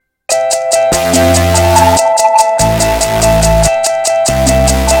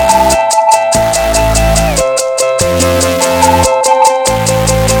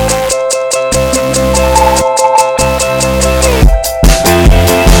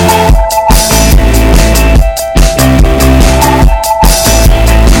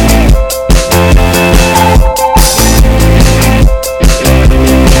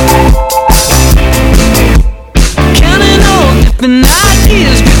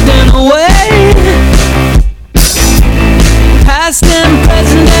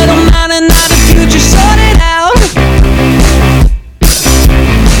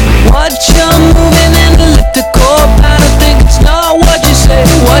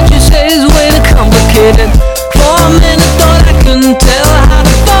faded. For a minute thought I couldn't tell how to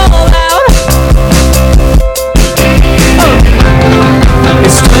fall out.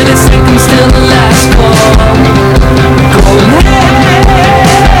 It's 20 seconds till the last call. Going hey, I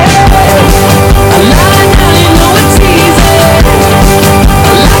lie down, you know it's easy. I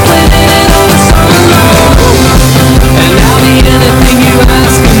like playing it all the summer long, and I'll be anything you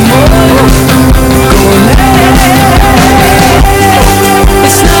ask and more. Going hey,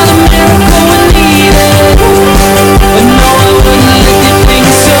 it's not a miracle we need it, but no, I wouldn't let you think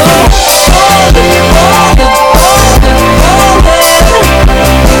so. Hold it, hold it, hold it, hold it.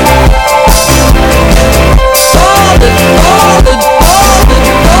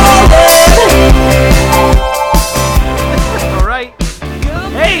 All right.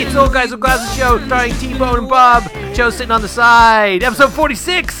 Hey, it's Old Guys with Glasses Show, starring T-Bone and Bob. Joe sitting on the side. Episode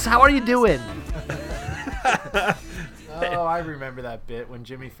 46. How are you doing? Oh, I remember that bit when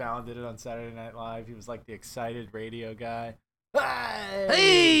Jimmy Fallon did it on Saturday Night Live. He was like the excited radio guy.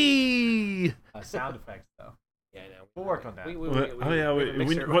 Hey! Sound effects, though. Yeah, I know. We'll work on that.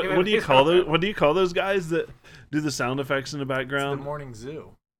 What do you call those? What do you call those guys that do the sound effects in the It's background? the morning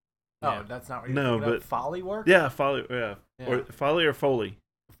zoo. Yeah. Oh, that's not what you're No, thinking of? but Foley work? Yeah, Foley. Yeah, Yeah. or Foley or Foley.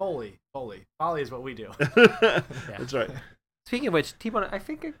 Foley. Foley is what we do. That's right. Speaking of which, T-Bone, I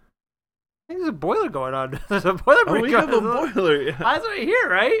think there's a boiler going on. There's a boiler Oh, break we going have a on. boiler. Yeah. That's right here,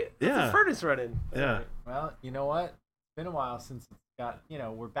 right? There's Yeah. a furnace running. Yeah, Well, you know what? It's been a while since it's got,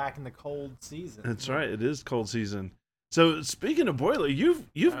 we're back in the cold season. that's right. It is cold season. So speaking of boiler, you've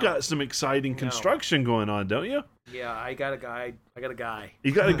got some exciting construction going on, don't you? Yeah, I got a guy. You got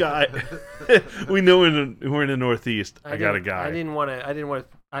a guy. We know we're in the Northeast. I got a guy. I didn't want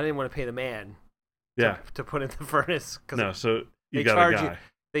to pay the man. Yeah. To put in the furnace. No, so you they got charge a guy.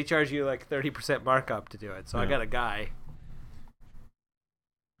 They charge you like 30% markup to do it. So I Yeah. got a guy.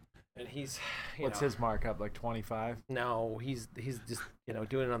 And he's What's his markup? Like 25? No, he's just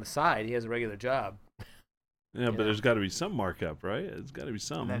doing it on the side. He has a regular job. Yeah, but there's got to be some markup, right? It's got to be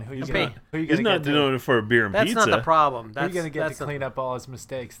some. And then who He's you gonna He's not doing it for a beer and That's pizza. not the problem. Who That's you gonna get that's to clean up all his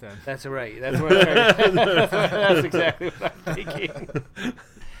mistakes then? That's right. That's what that's exactly what I'm thinking.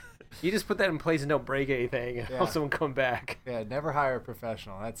 You just put that in place and don't break anything and Yeah. have someone come back. Yeah, never hire a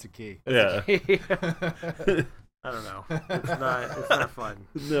professional. That's the key. Yeah. I don't know. It's not fun.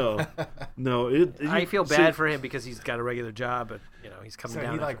 No. I feel bad for him because he's got a regular job, but he's coming So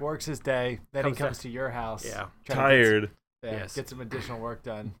down. he works his day, then he comes to your house. Yeah. tired. Yes. Get some additional work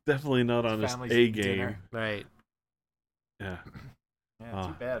done. Definitely not on his Family's A eating game. dinner. Right. Yeah, Yeah,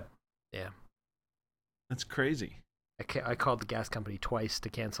 too bad. Yeah. that's crazy. I called the gas company twice to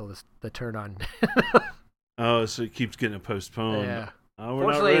cancel the turn on. Oh, so it keeps getting postponed. Yeah. Oh,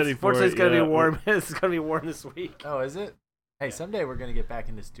 we're not ready for fortunately, it. it's gonna Yeah. be warm. It's gonna be warm this week. Oh, is it? Hey, someday we're gonna get back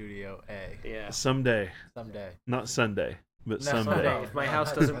into Studio A. Yeah. Someday, Someday. not Sunday, but No, someday. someday. If my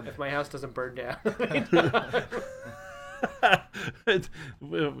house doesn't burn down.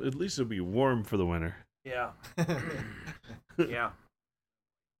 Well, at least it'll be warm for the winter. Yeah. Yeah.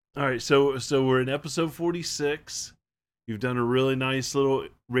 All right, so we're in episode 46. You've done a really nice little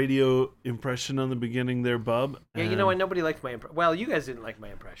radio impression on the beginning there, Bub. Yeah, you know what? Nobody liked my well, you guys didn't like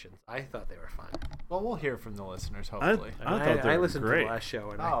my impressions. I thought they were fun. Well, we'll hear from the listeners, hopefully. I thought they I were listened great. to the last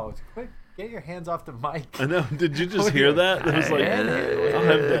show and Oh, quick. Get your hands off the mic. I know. Did you just hear that? It was like, Yeah. I'll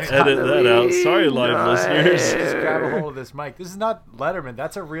have to edit that out. Sorry, live listeners. Just grab a hold of this mic. This is not Letterman.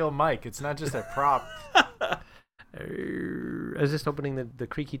 That's a real mic. It's not just a prop. I was just opening the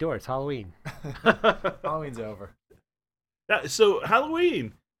creaky door. It's Halloween. Halloween's over. So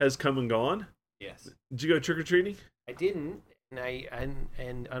Halloween has come and gone. Yes. Did you go trick or treating? I didn't,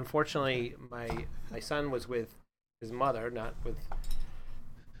 and unfortunately, my son was with his mother, not with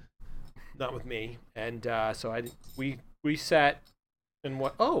me, and so we sat and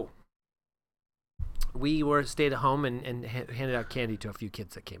we stayed at home and handed out candy to a few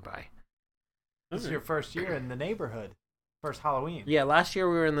kids that came by. This is your first year in the neighborhood. First Halloween. Yeah, last year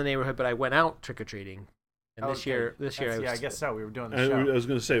we were in the neighborhood, but I went out trick or treating, and this Okay. year I guess so. We were doing the I show. was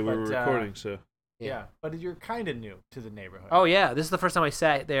going to say we were But, recording, so Yeah, but you're kind of new to the neighborhood. Oh yeah, this is the first time I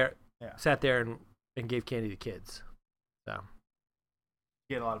sat there Yeah. and gave candy to kids. So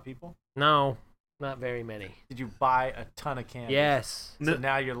You get a lot of people? no, not very many. Did you buy a ton of candy? Yes, So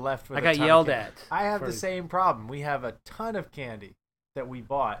now you're left with I a got ton of yelled candy. at. I have for- the same problem. We have a ton of candy that we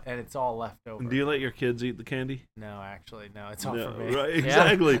bought, and it's all left over. do you let your kids eat the candy? No, actually, no. It's all No, for me. right?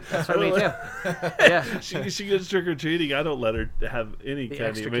 Exactly. That's for me too. Yeah. She goes trick or treating. I don't let her have any The candy.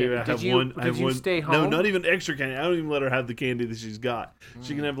 extra Maybe candy. I have Did you- one. I have did you one. stay No, home? not even extra candy. I don't even let her have the candy that she's got.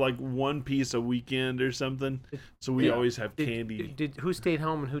 She can have like one piece a weekend or something. So we Yeah. always have candy. Did who stayed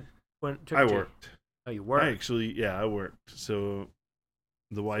home and who went trick or I treating? worked. Oh, you I work. actually, I worked. So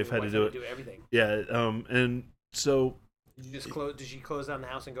the wife had to Wife do it. Do everything. Yeah. And so Did you just close? Did she close down the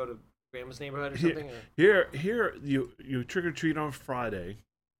house and go to grandma's neighborhood or Here- something? here you trick or treat on Friday.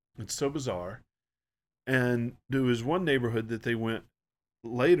 It's so bizarre. And there was one neighborhood that they went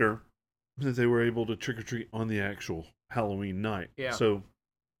later that they were able to trick or treat on the actual Halloween night. Yeah. So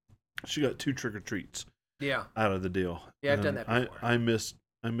she got 2 trick or treats Yeah. out of the deal. Yeah, I've done And that before.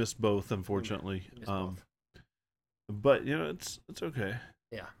 I missed both, unfortunately. Missed both. But it's okay.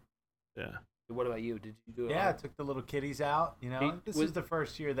 Yeah. Yeah. What about you? Did you do it? Yeah, I all? took the little kiddies out. You know, Hey, this was- is the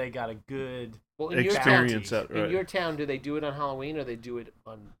first year they got a good. Well, in your town, Experience that right. in your town, do they do it on Halloween or they do it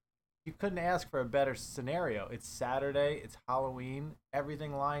on? You couldn't ask for a better scenario. It's Saturday. It's Halloween.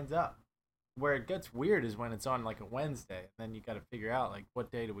 Everything lines up. Where it gets weird is when it's on like a Wednesday, and then you got to figure out like what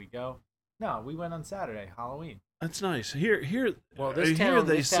day do we go. No, we went on Saturday, Halloween. That's nice. Here Well, here this town.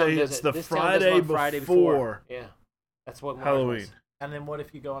 they this town say does it's it. the This town does Friday one before Yeah, that's what mine Halloween. was. And then what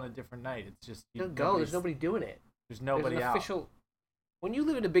if you go on a different night? It's just Don't go. There's nobody doing it. There's nobody There's an out. official. When you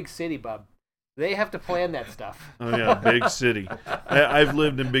live in a big city, Bob, they have to plan that stuff. Oh yeah, big city. I've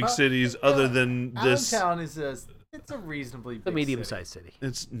lived in big cities other than this. Allentown is it's a reasonably big It's a city. medium-sized city.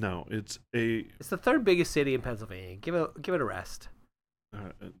 It's It's the third biggest city in Pennsylvania. Give it a rest.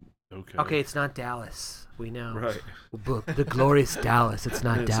 okay. Okay, it's not Dallas. We know. Right. But the glorious Dallas. It's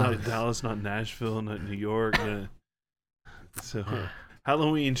not It's Dallas. not Dallas, not Nashville, not New York. So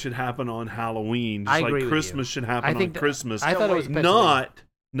Halloween should happen on Halloween, just I agree like with Christmas you. should happen on that- Christmas. I thought it was wait, Pennsylvania. not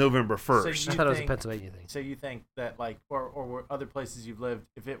November 1st. I you thought it was a think- Pennsylvania thing. So you think that like or other places you've lived,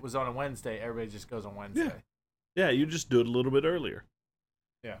 if it was on a Wednesday, everybody just goes on Wednesday. Yeah, you just do it a little bit earlier.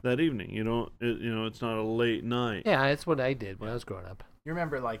 Yeah. That evening, it's not a late night. Yeah, that's what I did when I was growing up. You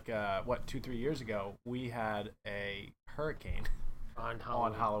remember like 2-3 years ago we had a hurricane On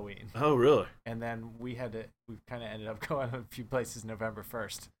on Halloween, Oh, really? and then we kind of ended up going a few places November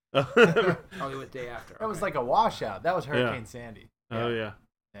 1st. Oh, we went day after. That was like a washout. That was Hurricane Yeah. Sandy. Oh, yeah.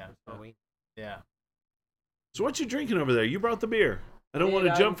 Yeah. Halloween. Yeah. So what you drinking over there? You brought the beer. I don't Yeah, want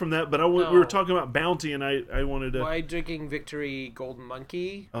to jump from that, but we no. were talking about Bounty, and I wanted to. Well, I'm drinking Victory Golden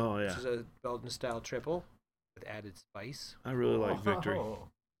Monkey, Oh yeah, which is a Belgian-style triple with added spice. I really like Victory. Oh.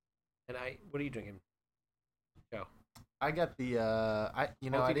 And what are you drinking? Go. I got the I Both I you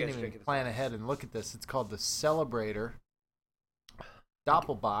didn't guys even drink it. plan ahead and look at this. It's called the Celebrator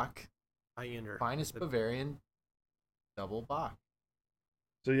Doppelbock Highlander. Finest Bavarian Double Bock.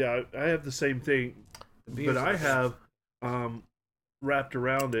 So yeah, I have the same thing, The beers but are I good. have wrapped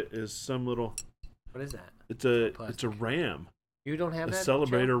around it is some little. What is that? It's a Plastic. ram, You don't have a that?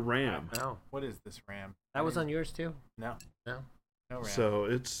 Celebrator Joe? ram. No. What is this ram? That was on yours too? No. No. No ram. So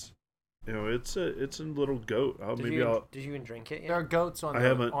it's it's a little goat. Did Maybe you, I'll. Did you even drink it yet? there are goats on I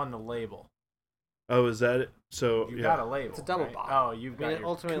haven't- on the label. Oh, is that it? So You yeah, got a label. It's a double right? bock. Oh, you've I got mean, your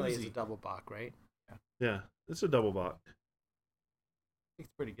ultimately, it's koozie. a double bock, right? yeah, it's a double bock. It's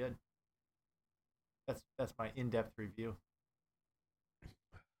pretty good. That's my in-depth review.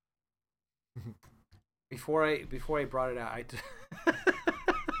 Before I brought it out,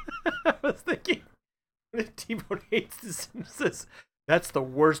 I was thinking, what if T-Bone hates the Simpsons? That's the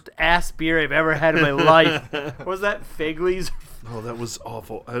worst ass beer I've ever had in my life. What was that Feigley's? Oh, that was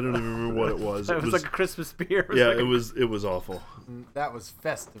awful. I don't even remember what it was. It was like a Christmas beer. yeah, like it was awful. That was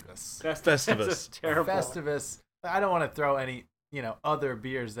Festivus. Festivus. That's terrible. Festivus. I don't want to throw any other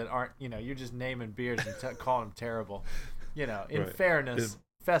beers that aren't you're just naming beers and calling them terrible. In Right. fairness,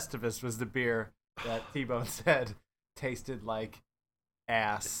 Festivus was the beer that T-Bone said tasted like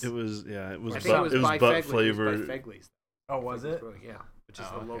ass. It was yeah. It was I butt, think it was by butt Feigley. flavored. It was by Feigley's. Oh, was it? Yeah, which is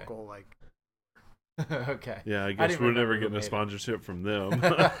Oh, the okay. local like. Okay. Yeah, I I guess didn't we're remember never who getting a made it. sponsorship from them.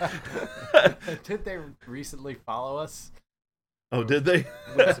 Did they recently follow us? Oh, did they?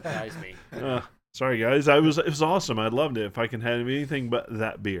 Wouldn't surprise me. Sorry, guys. It was awesome. I loved it. If I can have anything but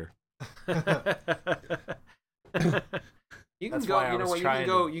that beer. You can That's go. why I You know was what? You trying can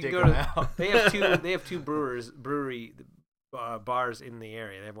go. to You can dig go them to. out. They have two brewery bars in the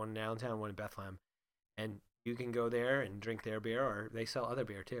area. They have one in Allentown, one in Bethlehem, and you can go there and drink their beer, or they sell other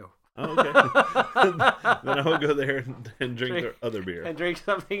beer too. Oh, okay. Then I'll go there and drink their other beer. And drink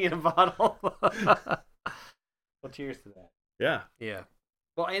something in a bottle. Well, cheers to that. Yeah. Yeah.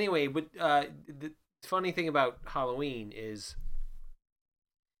 Well, anyway, but the funny thing about Halloween is,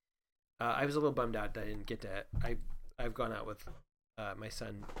 I was a little bummed out that I didn't get to. I've gone out with my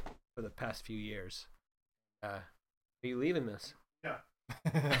son for the past few years. Are you leaving this?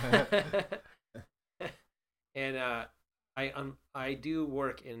 And I do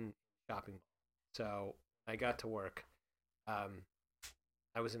work in shopping, so I got to work.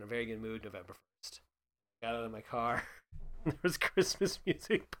 I was in a very good mood November 1st. got out of my car. There was Christmas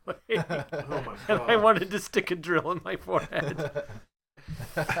music playing. Oh my And god! I wanted to stick a drill in my forehead.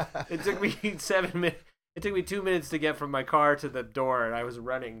 It took me 7 minutes. It took me 2 minutes to get from my car to the door, and I was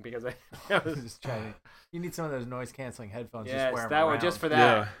running because I was Just trying. You need some of those noise canceling headphones. yes, just wear 'em that one around. just for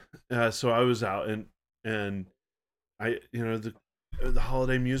that. Yeah. So I was out and I the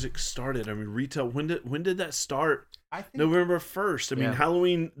holiday music started. I mean, retail. When did that start? I think November 1st. I mean, Yeah.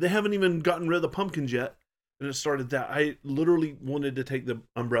 Halloween. They haven't even gotten rid of the pumpkins yet, and it started that. I literally wanted to take the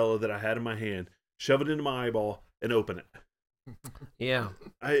umbrella that I had in my hand, shove it into my eyeball, and open it. Yeah.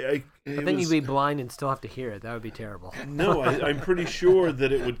 I think you'd be blind and still have to hear it. That would be terrible. No, I'm pretty sure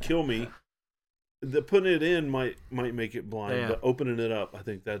that it would kill me. The putting it in might make it blind, Yeah. but opening it up, I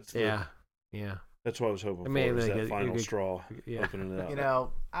think that's Yeah. that's what I was hoping I mean, for. Was like that a final good- straw, yeah. opening it up. you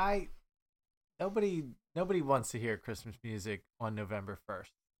know, nobody wants to hear Christmas music on November 1st,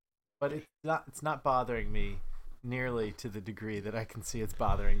 but it's not bothering me nearly to the degree that I can see it's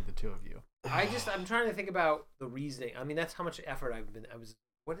bothering the two of you. I'm trying to think about the reasoning. I mean, that's how much effort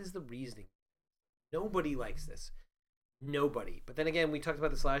what is the reasoning? Nobody likes this. Nobody. But then again, we talked about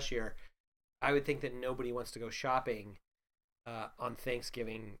this last year. I would think that nobody wants to go shopping on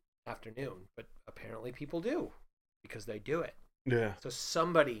Thanksgiving afternoon, but apparently people do because they do it. Yeah, So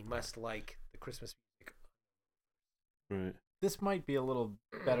somebody must like the Christmas music. right. This might be a little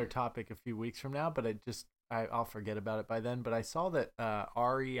better topic a few weeks from now, but I'll forget about it by then. But I saw that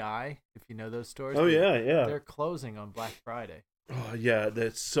REI, if you know those stores, Oh yeah. they're closing on Black Friday. Oh yeah,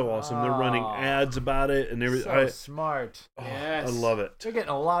 that's so awesome. They're running Oh. ads about it and everything. So smart. Yes. I love it. They're getting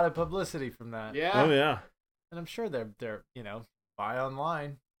a lot of publicity from that. Yeah. Oh yeah, And I'm sure they're buy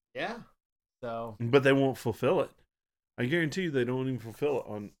online. Yeah. So but they won't fulfill it. I guarantee you, they don't even fulfill it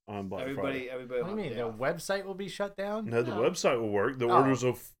on Black Friday. Everybody. what do you mean? Their website will be shut down? No, the No. website will work. The Oh. orders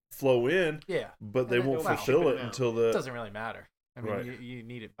will flow in, Yeah. but they And then won't they'll fulfill ship it it out. until It the. doesn't really matter. I mean, Right. you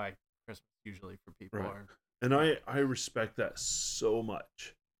need it by Christmas usually for people. Right. Or, And I respect that so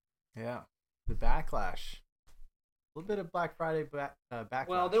much. yeah. The backlash. A little bit of Black Friday backlash.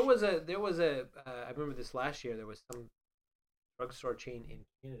 Well, there was a. I remember this last year. There was some drugstore chain in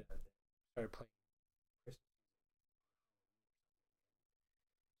Canada that started playing Christmas.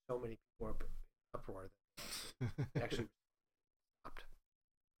 So many people were in uproar that it actually stopped.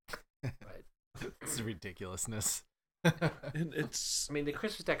 But It's ridiculousn's. And it's I mean, the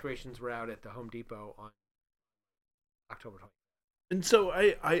Christmas decorations were out at the Home Depot on October 20th. and so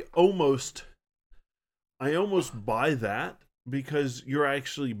I almost buy that because you're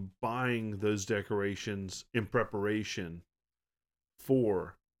actually buying those decorations in preparation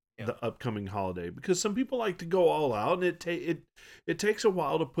for Yeah. the upcoming holiday, because some people like to go all out, and it takes a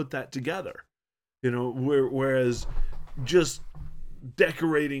while to put that together, whereas just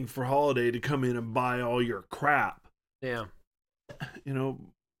decorating for holiday to come in and buy all your crap, Yeah. no.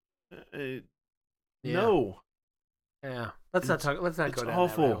 Yeah. Let's not go it's down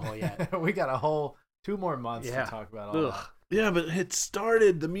awful. that rabbit hole yet. We got a whole 2 more months Yeah. to talk about all Ugh. that. Yeah, but it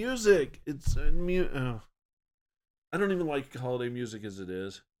started the music. It's I don't even like holiday music as it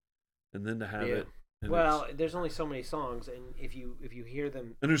is, and then to have Yeah. it. and Well, it's- there's only so many songs, and if you hear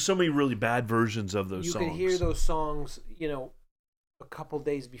them, and there's so many really bad versions of those you songs. can hear those songs, a couple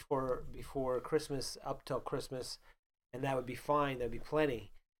days before Christmas, up till Christmas, and that would be fine. That'd be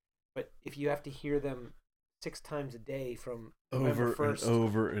plenty. But if you have to hear them 6 times a day from November over and 1st,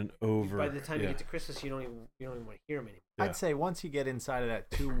 over and over. by the time you Yeah. get to Christmas, you don't even want to hear them anymore. Yeah. I'd say once you get inside of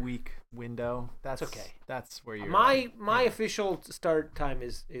that 2-week window, that's okay. That's where you're. My official start time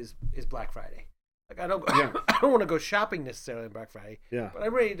is Black Friday. Like I don't Yeah. I don't want to go shopping necessarily on Black Friday, Yeah. but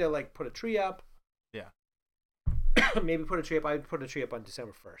I'm ready to like put a tree up. Yeah. Maybe put a tree up. I'd put a tree up on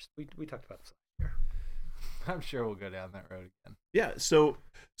December 1st. We talked about this last year. I'm sure we'll go down that road again. Yeah, so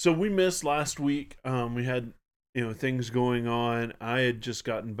we missed last week. We had things going on. I had just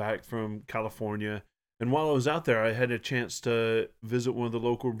gotten back from California, and while I was out there, I had a chance to visit one of the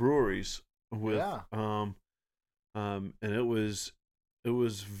local breweries with Yeah. and it was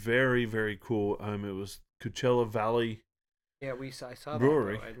very, very cool. It was Coachella Valley, Yeah, I saw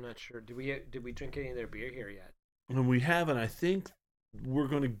Brewery. that. Though. I'm not sure. Did we drink any of their beer here yet? and we haven't. I think we're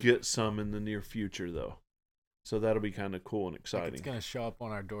going to get some in the near future, though. So that'll be kind of cool and Like exciting. it's gonna show up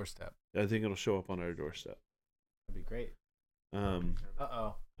on our doorstep. I think it'll show up on our doorstep. That'd be great.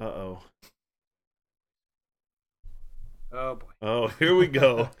 Uh-oh. Oh boy! Oh, here we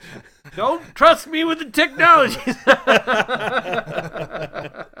go. Don't trust me with the technology.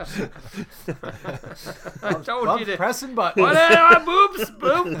 I told you to. Pressing buttons. Whatever, boobs,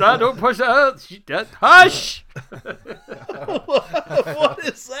 boom. No, don't push that. Hush. What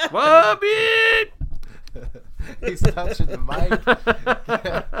is that? Bobby. He's touching the mic.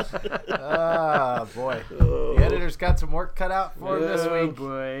 Ah, boy. The editor's got some work cut out for him this Oh, week.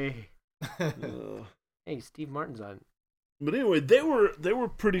 boy. Uh, Hey, Steve Martin's on. But anyway, they were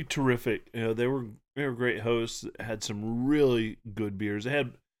pretty terrific. You know, they were great hosts. Had some really good beers. I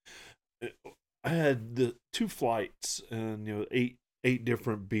had the 2 flights and eight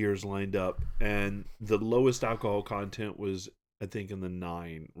different beers lined up, and the lowest alcohol content was I think in the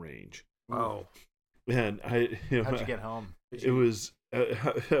 9 range. Oh, And How'd you get home? it was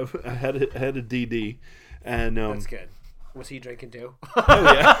I had a DD, and that's good. Was he drinking too?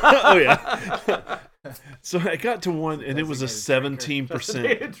 oh yeah. So I got to one, and it was a Designated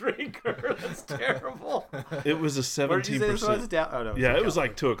 17%. drinker. That's terrible. It was a Where did you say this was? 17%. Down? Oh no. Yeah, it was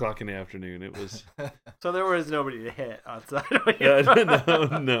like 2:00 in the afternoon. It was. So there was nobody to hit outside.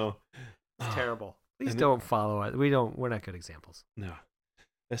 No. It's terrible. Please And don't follow it. We're not good examples. No,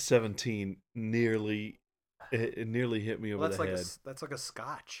 that 17 nearly nearly hit me over Well, the head. that's like a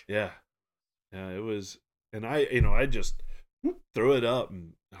scotch. Yeah, it was, and I just threw it up,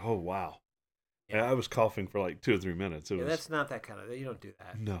 and oh wow, Yeah. I was coughing for like 2 or 3 minutes. It Yeah, was that's not that kind of. You don't do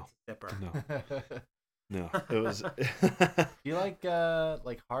that. no, Zipper. no, it was. Do you like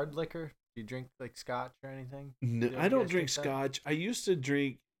hard liquor? Do you drink like scotch or anything? No, Do I you don't guys drink that? scotch. I used to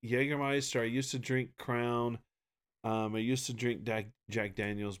drink Jägermeister. I used to drink Crown. I used to drink Jack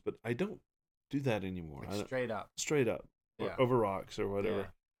Daniels, but I don't do that anymore. Like straight up. Straight up, or Yeah. over rocks or whatever. Yeah.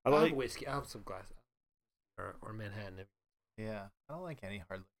 I I'll like. have whiskey. I'll have some glass. Or Manhattan. Yeah. I don't like any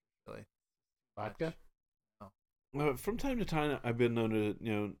hard liquor really. Vodka? From time to time, I've been known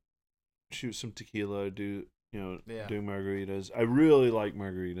to shoot some tequila, do Yeah. do margaritas. I really like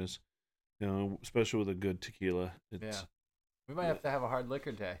margaritas, especially with a good tequila. It's, Yeah. We might have to have a hard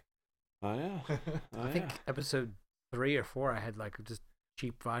liquor day. Oh yeah. Oh, I think episode 3 or 4, I had like just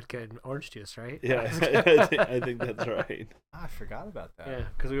cheap vodka and orange juice, right? yeah. I think that's right. I forgot about that. Yeah,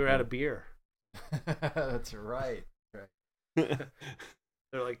 because we were out of beer. That's right.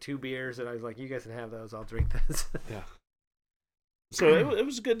 There were like 2 beers, and I was like, "You guys can have those. I'll drink this." Yeah. So it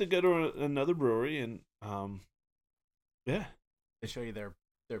was good to go to another brewery, and yeah. They show you their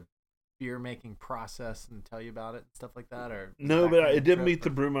beer making process and tell you about it and stuff like that, or No, back but on I the did trip, meet the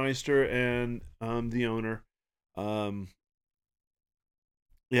or- brewmeister and the owner.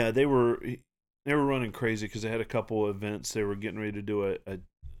 Yeah, they were running crazy because they had a couple of events. They were getting ready to do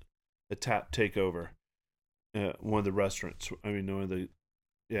a tap takeover at one of the restaurants. I mean,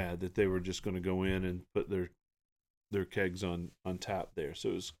 that they were just going to go in and put their kegs on tap there.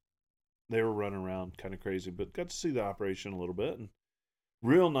 So they were running around kind of crazy, but got to see the operation a little bit, and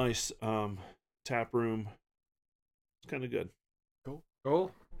real nice tap room. It's kind of good.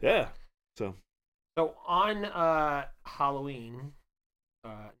 Cool. Yeah. So So on Halloween,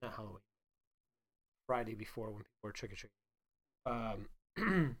 not Halloween, Friday before when people were trick or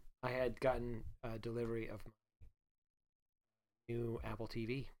treating, I had gotten a delivery of my new Apple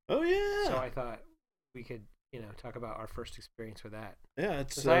TV. oh yeah. So I thought we could, talk about our first experience with that. Yeah,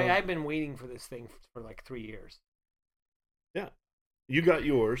 it's 'Cause I've been waiting for this thing for like 3 years. you got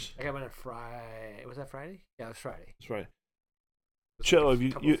yours. I got mine on Friday. Was that Friday? Yeah, it was Friday. That's right. It was Chet, like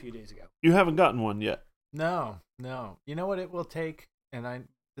have you- a few days ago. You haven't gotten one yet. No. You know what it will take, and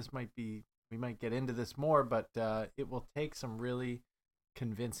we might get into this more, but it will take some really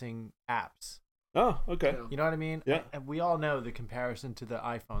convincing apps. Oh, okay. So- You know what I mean? Yeah. And we all know the comparison to the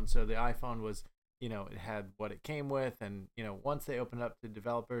iPhone. So the iPhone was, it had what it came with, and once they opened up to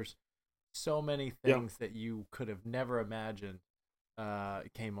developers, so many Yeah. things that you could have never imagined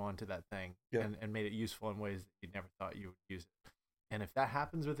came onto that thing, Yeah. and made it useful in ways that you never thought you would use it. And if that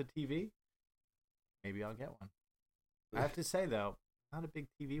happens with a TV, maybe I'll get one. I have to say though, not a big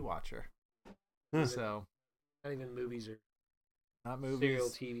TV watcher, Huh. so Not even movies or not serial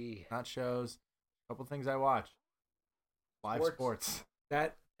movies, TV. not shows. A couple things I watch. Live sports.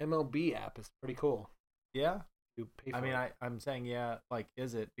 That MLB app is pretty cool. Yeah. You pay for I mean, it. I'm saying, yeah, like,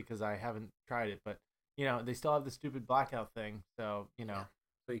 is it? Because I haven't tried it, but, they still have the stupid blackout thing. So,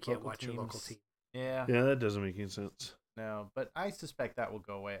 So you can't local watch your local teams. team. yeah, Yeah, that doesn't make any sense. no, but I suspect that will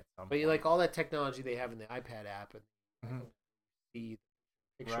go away at some But you point. like all that technology they have in the iPad app and Mhm. the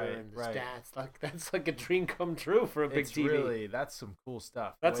picture Right, and the right. stats. Like that's like a dream come true for a big It's TV. really, that's some cool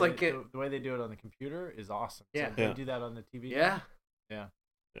stuff. That's the way like they, it- the way they do it on the computer is awesome. Yeah. So they Yeah. do that on the TV. Yeah.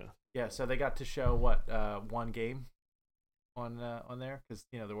 Yeah, so they got to show what one game on there because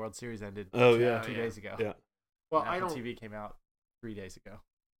the World Series ended Oh, two yeah. days ago. Yeah. Well, And I Apple don't. TV came out 3 days ago.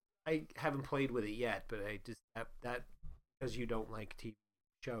 I haven't played with it yet, but I just that because you don't like TV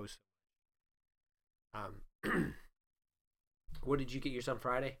shows. What did you get your son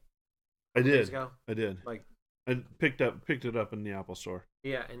Friday? I Days did. ago? I did. Like I picked it up in the Apple Store.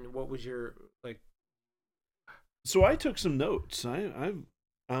 Yeah, and what was your like? So I took some notes.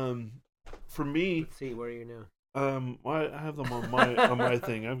 For me, Let's see, where are you now? I have them on my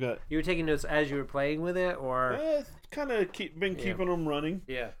thing. I've got You were taking notes as you were playing with it, or kind of keeping them running.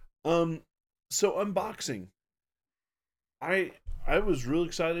 yeah, So unboxing. I was real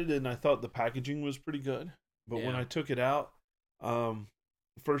excited, and I thought the packaging was pretty good. But when Yeah. I took it out,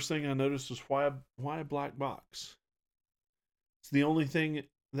 first thing I noticed was why a black box. It's the only thing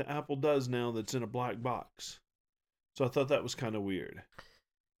that Apple does now that's in a black box. So I thought that was kind of weird.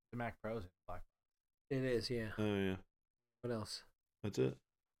 The Mac Pro's in black. it is. Yeah. Oh yeah, What else? that's it.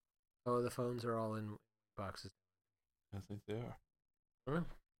 Oh, the phones are all in boxes. I think they are. I don't know.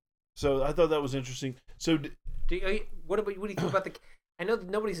 So I thought that was interesting. So What do you think about the? I know that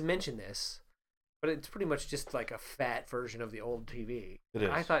nobody's mentioned this, but it's pretty much just like a fat version of the old TV. It is.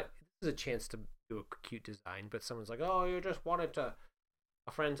 I thought this is a chance to do a cute design, but someone's like, "Oh, you just wanted to."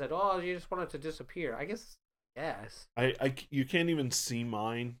 A friend said, "Oh, you just wanted to disappear." I guess. Yes. you can't even see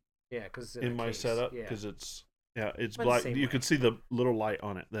mine Yeah, because in my setup Yeah. because it's But black. same You way. could see the little light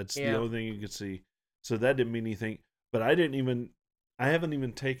on it. That's the Yeah. only thing you could see. So that didn't mean anything. But I haven't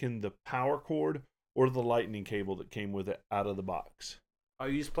even taken the power cord or the lightning cable that came with it out of the box. Oh,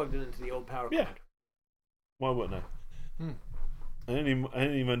 you just plugged it into the old power Yeah. cord. Why wouldn't I? Hmm. I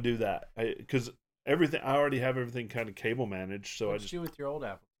didn't even do that because everything. I already have everything kind of cable managed. So What'd you do with your old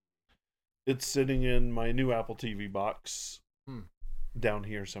Apple? it's sitting in my new Apple TV box Hmm. down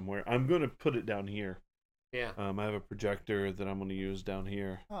here somewhere. I'm going to put it down here. Yeah. I have a projector that I'm going to use down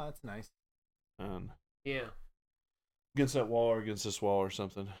here. Oh, that's nice. Yeah. Against that wall or against this wall or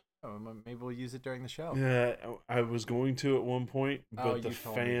something. Oh, maybe we'll use it during the show. Yeah, I was going to at one point, Oh, but the you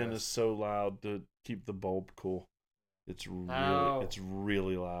told me fan this. is so loud to keep the bulb cool. It's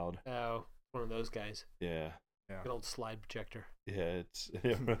really loud. Oh, one of those guys. Yeah. An old slide projector. Yeah, it's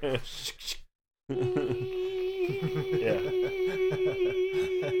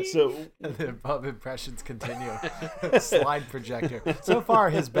So The pub impressions continue. Slide projector. So far,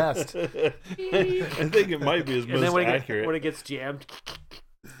 his best. I think it might be his And then most when accurate. it gets jammed.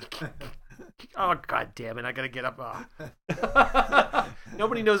 Oh, God damn it. I got to get up.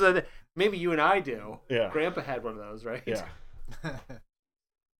 Nobody knows that. Maybe you and I do. Yeah. Grandpa had one of those, right? Yeah.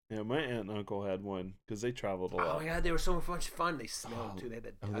 Yeah, my aunt and uncle had one because they traveled a lot. Oh, my God. They were so much fun. They smelled, too. They had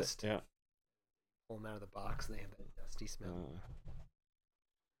that Oh, dust. yeah. Pull them out of the box, and they have that dusty smell.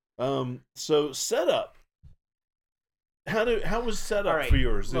 So setup. How was setup All right, for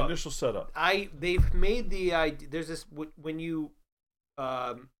yours? The look. initial setup. They've made the idea. There's this when you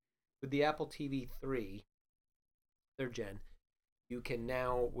with the Apple TV 3 third gen, you can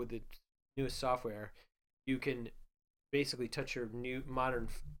now with the newest software, you can basically touch your new modern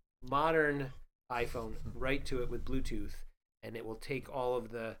iPhone right to it with Bluetooth, and it will take all of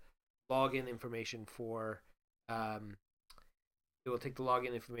the login information for it will take the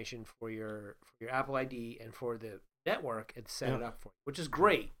login information for your Apple ID and for the network and set it up for you, which is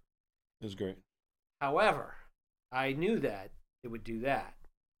great. It was great. However, I knew that it would do that.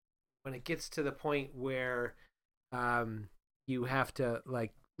 When it gets to the point where you have to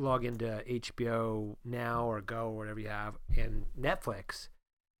like log into HBO Now or Go or whatever you have and Netflix,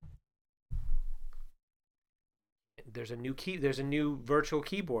 there's a new virtual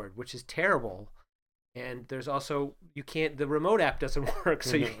keyboard, which is terrible. And there's also the remote app doesn't work,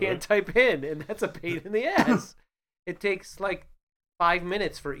 so you can't type in, and that's a pain in the ass. It takes like 5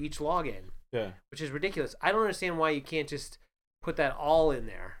 minutes for each login. Yeah. Which is ridiculous. I don't understand why you can't just put that all in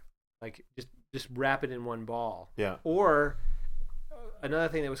there, like just wrap it in one ball. Yeah. Or another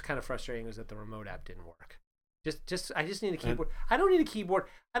thing that was kind of frustrating was that the remote app didn't work. I just need a keyboard. I don't need a keyboard.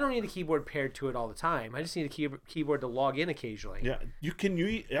 I don't need a keyboard paired to it all the time. I just need a keyboard to log in occasionally. Yeah. You can't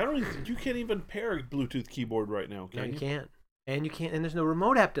even pair a Bluetooth keyboard right now, No, can you you? can't. And you can't. And there's no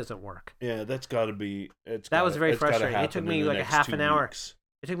remote app doesn't work. Yeah, that's got to be. That was very frustrating. It took me like a half an hour. Weeks.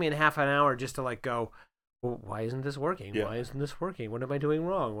 It took me a half an hour just to like go, well, why isn't this working? Yeah. Why isn't this working? What am I doing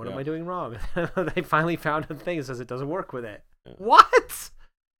wrong? What am Yeah. I doing wrong? They finally found a thing that says it doesn't work with it. Yeah. What?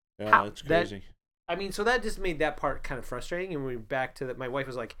 Yeah, How- that's that- crazy. I mean, so that just made that part kind of frustrating. And we're back to that. My wife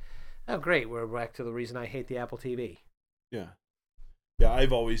was like, oh, great. We're back to the reason I hate the Apple TV. Yeah. Yeah,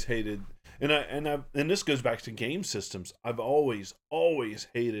 I've always hated, and this goes back to game systems. I've always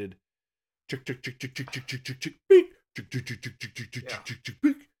hated to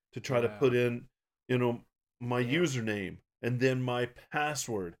try to put in, my username and then my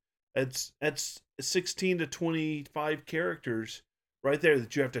password. It's 16 to 25 characters right there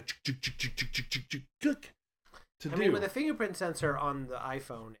that you have to I mean, with the fingerprint sensor on the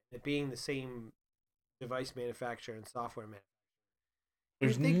iPhone, it being the same device manufacturer and software manufacturer.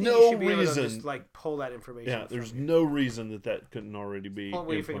 There's You'd think that no you should be able to reason. just like pull that information. Yeah, from there's you. no reason that couldn't already be Pull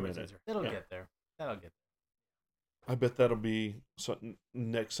away your fingerprint implemented. sensor. It'll Yeah. get there. That'll get I bet that'll be something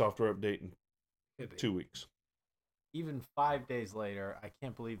next software update in Could be. 2 weeks. there. Even 5 days later, I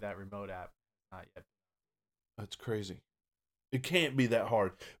can't believe that remote app is not yet. That's crazy. It can't be that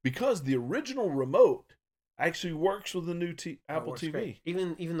hard because the original remote actually works with the new Oh, it Apple works TV. great.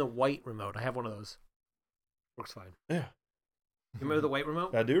 Even the white remote, I have one of those. Works fine. Yeah, You remember the white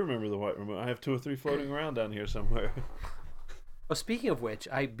remote? I do remember the white remote. I have 2 or 3 floating around down here somewhere. Well, speaking of which,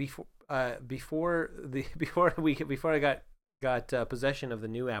 before I got possession of the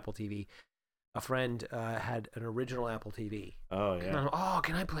new Apple TV, a friend had an original Apple TV. Oh And yeah. I'm,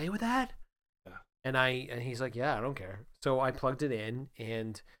 can I play with that? Yeah. And he's like, yeah, I don't care. So I plugged it in,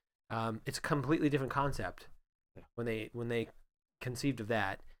 and it's a completely different concept Yeah. when they conceived of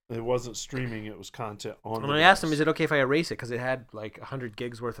that. It wasn't streaming; it was content on. And the I asked him, device. is it okay if I erase it? Because it had like 100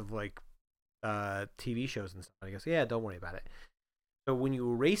 gigs worth of like TV shows and stuff. And he goes, yeah, don't worry about it. So when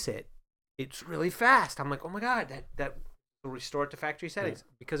you erase it, it's really fast. I'm like, oh my god, that will restore it to factory settings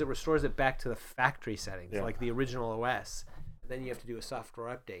because it restores it back to the factory settings, Yeah. like the original OS. And then you have to do a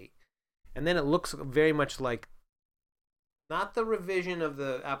software update, and then it looks very much like not the revision of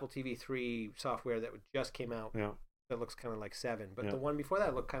the Apple TV 3 software that just came out. Yeah. That looks kind of like 7, but Yeah. the one before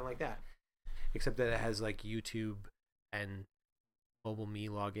that looked kind of like that, except that it has like YouTube and Mobile Me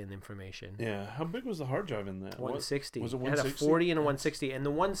login information. Yeah. How big was the hard drive in that? 160. Was it It had a 160? 40 and a 160, and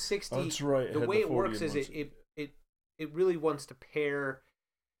the 160. Oh, that's right. It The had way it 40 works and is 160. it really wants to pair,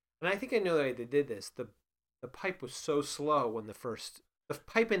 and I think I know that they did this. The pipe was so slow when the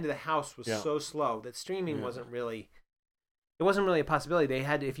pipe into the house was Yeah. so slow that streaming Yeah. wasn't really a possibility. They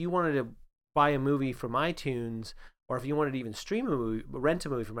had, if you wanted to buy a movie from iTunes, or if you wanted to even stream a movie, rent a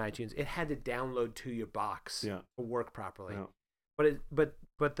movie from iTunes, it had to download to your box Yeah. to work properly. Yeah.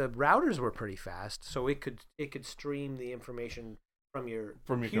 But the routers were pretty fast, so it could stream the information from your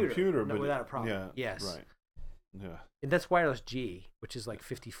computer, but without a problem. Yeah. Yes. Right. Yeah. And that's wireless G, which is like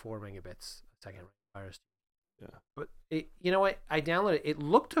 54 megabits a second wireless. Yeah. But you know what? I downloaded it. It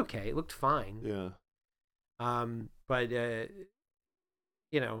looked okay. It looked fine. Yeah. But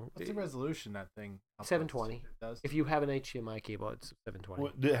you know, What's the resolution that thing? outputs? 720. It does. if you have an HDMI cable, it's 720.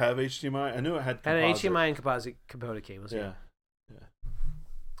 What, did it have HDMI? I knew it had. Had an composite. HDMI and composite cables. Yeah.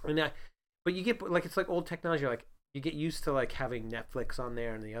 And but you get like, it's like old technology. Like you get used to like having Netflix on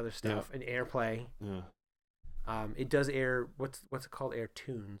there and the other stuff and AirPlay. Yeah. It does air. What's it called? Air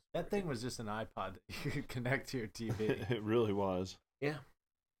Tunes. That thing was just an iPod that you could connect to your TV. It really was. Yeah.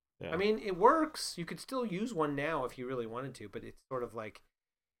 Yeah. I mean, it works. You could still use one now if you really wanted to, but it's sort of like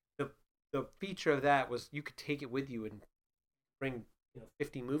the feature of that was you could take it with you and bring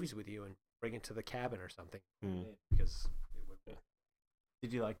 50 movies with you and bring it to the cabin or something Mm. because it would,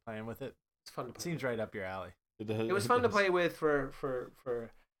 Did you like playing with it? it's fun to play. Seems right up your alley. It was fun to play with for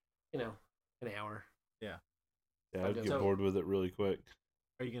an hour. Yeah, fun I'd to- get So- bored with it really quick.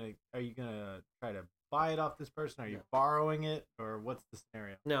 Are you gonna try to buy it off this person? Are you borrowing it, or what's the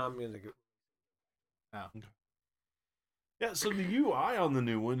scenario? No, I'm gonna go. Yeah. So the UI on the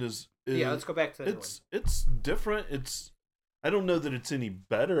new one is Yeah, let's go back to the new one. it's different. I don't know that it's any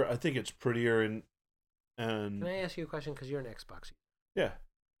better. I think it's prettier and Can I ask you a question? Because you're an Xbox user. yeah.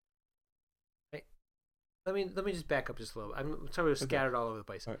 Let me just back up just a little. I'm sorry, we're scattered all over the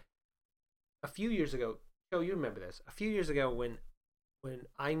place. All right. A few years ago, Joe, you remember this? A few years ago, when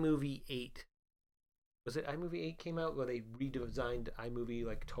iMovie 8 was it iMovie 8 came out, where they redesigned iMovie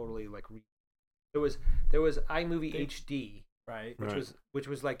like totally like there was iMovie HD, Right. which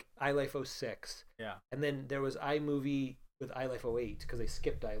was like iLife 06, Yeah. and then there was iMovie with iLife 08 because they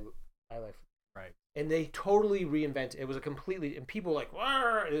skipped iLife. Right. And they totally reinvented. It was a completely, and people were like,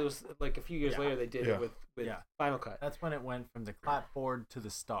 "Wah!" It was like a few years Yeah. later they did Yeah. it with Yeah. Final Cut. That's when it went from the clapboard to the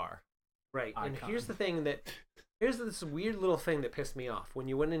star. Right. And icon. here's this weird little thing that pissed me off. When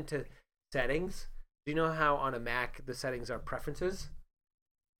you went into settings, do you know how on a Mac the settings are preferences?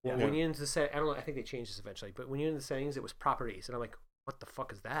 Well, Yeah. when you're into I don't know, I think they changed this eventually, but when you're in the settings, it was properties. And I'm like, what the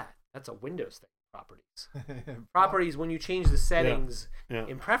fuck is that? That's a Windows thing, properties. Properties, when you change the settings Yeah.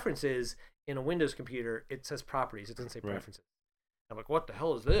 in preferences in a Windows computer, it says properties. It doesn't say Right. preferences. I'm like, what the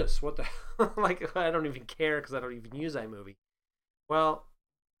hell is this? What the like? I don't even care because I don't even use iMovie. Well,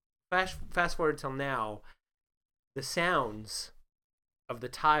 fast forward till now, the sounds of the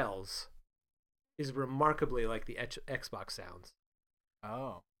tiles is remarkably like the Xbox sounds.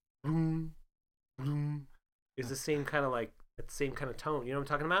 Oh. Boom, boom. It's the same kind of like that same kind of tone. You know what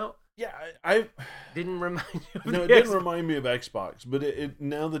I'm talking about? Yeah, I Didn't remind you of no, the it didn't Xbox. remind me of Xbox, but it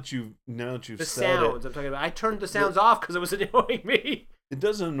now that you've The said sounds it, I'm talking about. I turned the sounds off because it was annoying me. it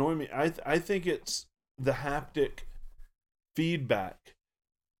doesn't annoy me. I think it's the haptic feedback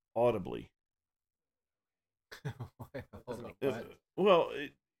audibly. Hold on, Doesn't what? Well,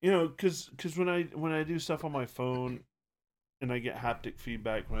 because when I do stuff on my phone and I get haptic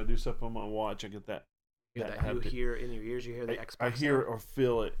feedback, when I do stuff on my watch, I get that. You that you haptic- hear in your ears. You hear the Xbox. I hear it sound. or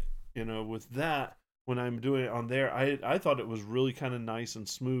feel it. With that, when I'm doing it on there, I thought it was really kind of nice and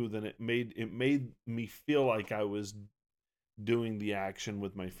smooth, and it made me feel like I was doing the action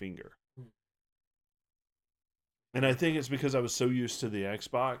with my finger. And I think it's because I was so used to the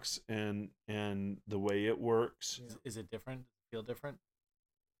Xbox and the way it works. Is it different? Feel different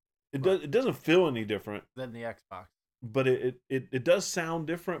It doesn't feel any different, than the Xbox? but it does sound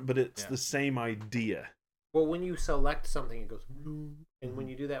different, but it's Yeah. the same idea. Well, when you select something, it goes, and when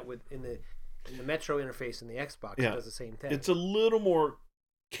you do that in the Metro interface in the Xbox, Yeah. it does the same thing. It's a little more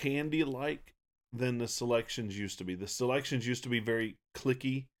candy like than the selections used to be. The selections used to be very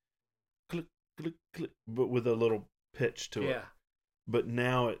clicky, click, click, click, but with a little pitch to it. yeah. But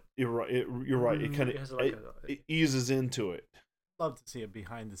now you're right. You're right. It kind It of has like it eases into it. Love to see it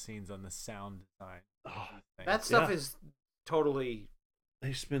behind the scenes on the sound design. Oh, That stuff Yeah. is totally.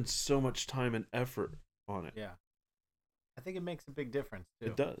 they spend so much time and effort on it. Yeah, I think it makes a big difference too.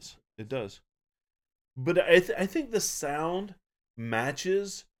 It does. It does. But I think the sound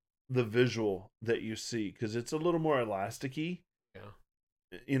matches the visual that you see because it's a little more elasticy. Yeah.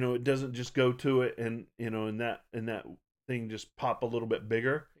 It doesn't just go to it and and that thing just pop a little bit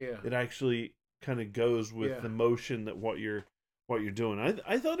bigger. Yeah. It actually kind of goes with Yeah. the motion that what you're doing.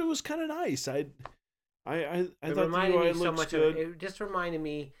 I thought it was kind of nice. I It thought the reminded UI me so looks much good. of it. It just reminded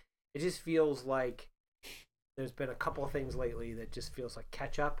me. It just feels like there's been a couple of things lately that just feels like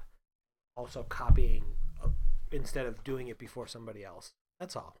catch up, also copying instead of doing it before somebody else.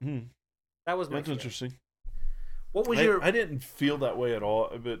 That's all. Hmm. That was my. That's feeling. interesting. What was your? I didn't feel that way at all,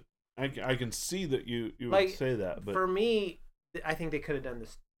 but I can see that you Like, would say that. But For me, I think they could have done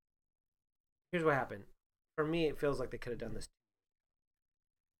this. Here's what happened. For me, it feels like they could have done this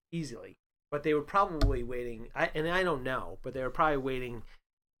easily, but they were probably waiting. I don't know, but they were probably waiting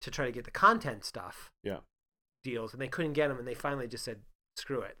to try to get the content stuff. Yeah. Deals, and they couldn't get them, and they finally just said,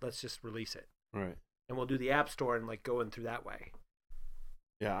 "Screw it, let's just release it, right. and we'll do the App Store and like go in through that way."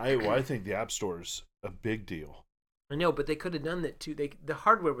 Yeah, I think the App Store is a big deal. I know, but they could have done that too. The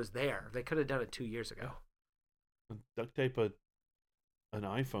hardware was there. They could have done it 2 years ago. Duct tape an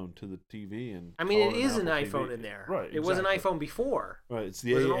iPhone to the TV and I mean, call it is an Apple iPhone TV. in there. Right. It was an exactly. iPhone before. Right. It's It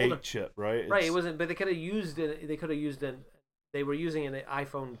the was an A8 older- chip, right? Right, it It's- wasn't, but they could have used it. They could have used it. They were using an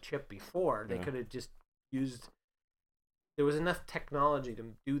iPhone chip before. They Yeah. could have just used. There was enough technology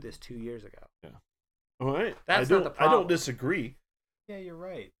to do this 2 years ago. All right. That's I not don't. the I problem. don't disagree. Yeah, you're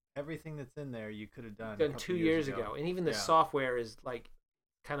right. Everything that's in there, you could have done. a Done couple 2 years ago, and even the Yeah. software is like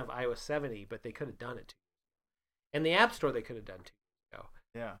kind of iOS 70, but they could have done it 2 years ago. And the App Store they could have done 2 years ago.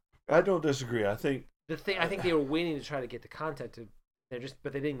 Yeah. I don't disagree. I think The thing, I think they were waiting to try to get the content to.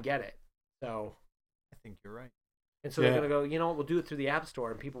 But they didn't get it. So. I think you're right. And so they're Yeah. gonna go, you know what? We'll do it through the App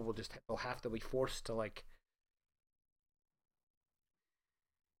Store, and people they'll have to be forced to like.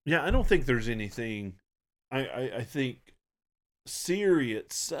 Yeah, I don't think there's anything. I think Siri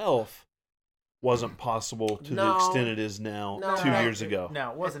itself wasn't possible to the No. extent it is now No. 2 No, years ago.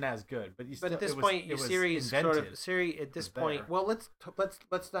 No, it wasn't as good, but you But still, at this it was, point, it was Siri is sort invented. of Siri. At this was point, better. well,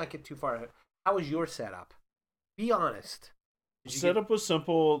 let's not get too far ahead. How was your setup? Be honest. Did you Setup was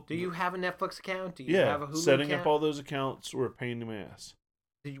simple. do you have a Netflix account? Do you Yeah, have a Hulu setting account? up all those accounts were a pain in the ass.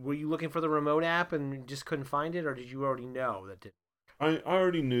 Were you looking for the remote app and just couldn't find it, or did you already know that? I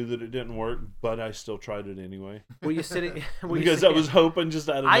already knew that it didn't work, but I still tried it anyway. Were you sitting? Were you Because I sitting- was hoping just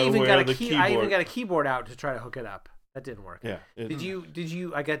out of I nowhere even got a the key. keyboard. I even got a keyboard out to try to hook it up. That didn't work. Yeah. Did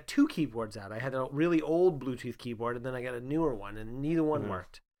you? I got 2 keyboards out. I had a really old Bluetooth keyboard, and then I got a newer one, and neither one Yeah.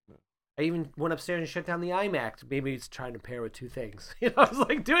 worked. I even went upstairs and shut down the iMac. Maybe it's trying to pair with 2 things. I was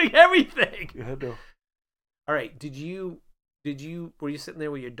like doing everything. You had to. All right. Did you? Were you sitting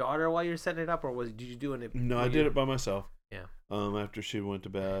there with your daughter while you were setting it up, or did you doing it? No, were I you- did it by myself. Yeah. After she went to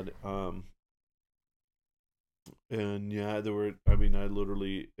bed. And yeah, there were. I mean, I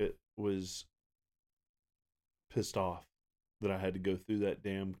literally was pissed off that I had to go through that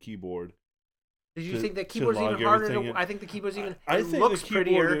damn keyboard. Did you to- think that to keyboard's even log harder? everything in. I think the keyboard's even. I it think looks the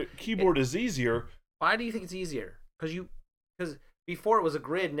prettier. keyboard is easier. Why do you think it's easier? Because before it was a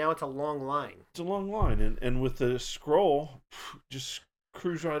grid, now it's a long line. It's a long line, and with the scroll, just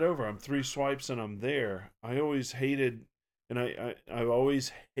cruise right over. I'm 3 swipes and I'm there. I always hated, and I've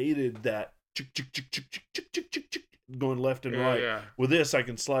always hated that going left and right. Yeah. With this, I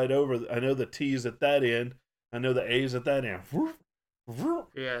can slide over. I know the T's at that end. I know the A's at that end.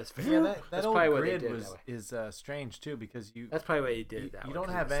 Yeah, it's Yeah, that that's old probably what they grid did was that way. is strange too, because That's probably why you did it that you way, don't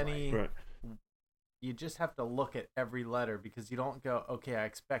 'cause have it's like- any. Right. You just have to look at every letter, because you don't go, okay, I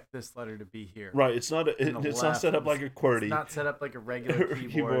expect this letter to be here. Right. It's not. On the It's not set up left, like a QWERTY It's not set up like a regular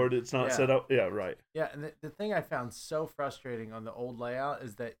keyboard. It's not Yeah. set up. Yeah. Right. Yeah, and the thing I found so frustrating on the old layout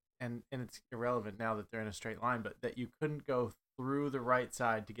is that, and it's irrelevant now that they're in a straight line, but that you couldn't go through the right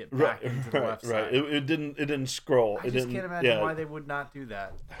side to get back Right. into the Right. left Right. side. It didn't scroll. I It just didn't. can't imagine yeah. why they would not do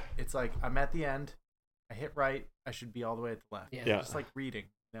that. It's like, I'm at the end, I hit right, I should be all the way at the left. Yeah. Yeah. Just like reading,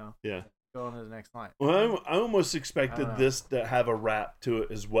 Yeah. Go on to the next line. Well, I almost I expected don't know. this to have a wrap to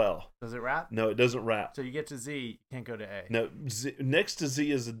it as well. Does it wrap? No, it doesn't wrap. So you get to Z, you can't go to A. No, next to Z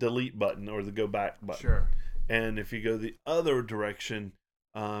is a delete button or the go back button. Sure. And if you go the other direction,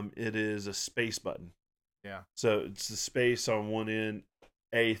 it is a space button. Yeah. So it's the space on one end,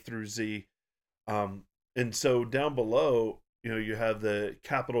 A through Z. And so down below, you have the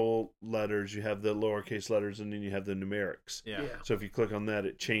capital letters, you have the lowercase letters, and then you have the numerics. Yeah. So if you click on that,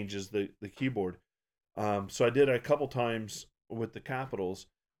 it changes the keyboard. So I did it a couple times with the capitals,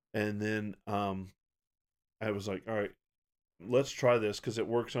 and then I was like, all right, let's try this, because it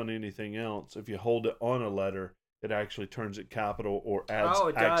works on anything else. If you hold it on a letter, it actually turns it capital or adds Oh,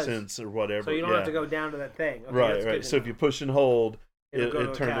 it does. accents or whatever. So you don't yeah. have to go down to that thing. Okay, Right, that's good right. to So if know. you push and hold, It'll go it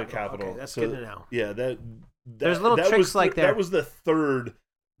to a turns it capital. capital. Okay, that's So, good to know. Yeah, There's little that tricks was like that. That was the third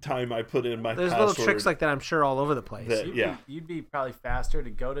time I put in my There's password. little tricks like that, I'm sure, all over the place. That- yeah. You'd be probably faster to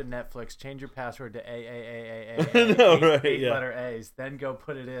go to Netflix, change your password to No, right, eight yeah. letter A's, then go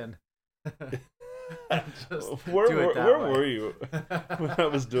put it in. Just where do it that where way. were you when I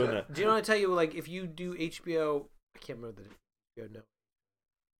was doing that? Do you know what I tell you? Like, if you do HBO, I can't remember the HBO.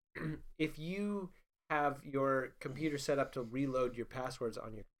 No. If you have your computer set up to reload your passwords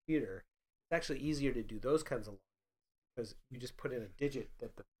on your computer, it's actually easier to do those kinds of because you just put in a digit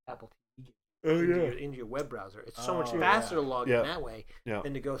that the Apple TV gives Oh into, yeah, into your web browser. It's so much Oh, faster yeah. to log Yeah. in that way yeah,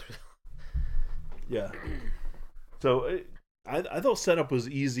 than to go through. yeah. So I thought setup was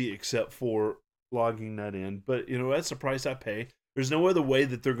easy except for logging that in, but that's the price I pay. There's no other way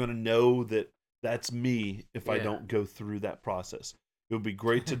that they're going to know that that's me if I Yeah. don't go through that process. It would be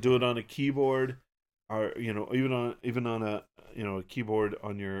great to do it on a keyboard, or even on a a keyboard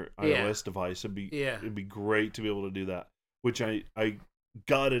on your Yeah. iOS device. Yeah. It'd be great to be able to do that. Which I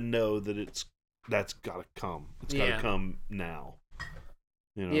gotta know that that's gotta come. It's gotta Yeah. come now.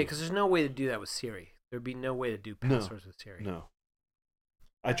 Yeah, because there's no way to do that with Siri. There'd be no way to do No. passwords with Siri. no.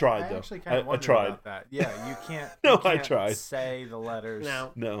 I tried I though. actually kind of I wondered tried. about that. Yeah, you can't. No, you I can't tried. Say the letters.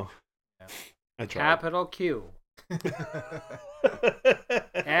 No. No. Yeah. I tried. Capital Q,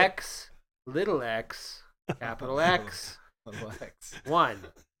 X, little x, capital X, Little X. 1.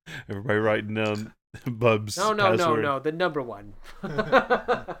 Everybody writing down Bub's No, password. the number 1.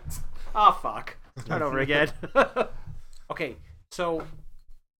 Oh, fuck. Start over again. Okay, so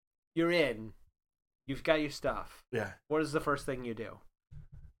you're in. You've got your stuff. Yeah. What is the first thing you do?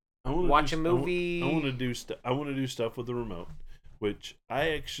 I wanna Watch do, a movie. I want to do stuff. I want to do stuff with the remote, which I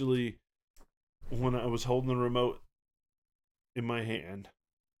actually, when I was holding the remote in my hand,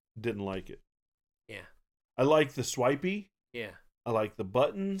 didn't like it. Yeah. I like the swipey. Yeah. I like the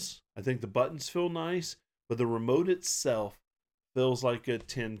buttons. I think the buttons feel nice, but the remote itself feels like a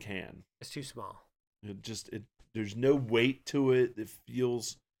tin can. It's too small. There's no weight to it. It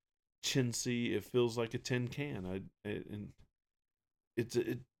feels chintzy. It feels like a tin can.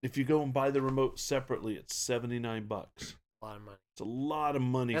 If you go and buy the remote separately, it's $79. A lot of money. It's a lot of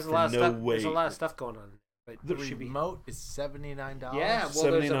money There's for a lot of no stuff. weight. There's a lot of stuff going on. But The there should be. remote is $79. Yeah,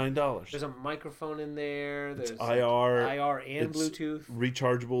 well, there's a- $79. There's a microphone in there. There's It's IR. IR and it's Bluetooth.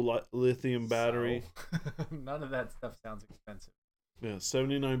 Rechargeable lithium battery. So, none of that stuff sounds expensive. Yeah,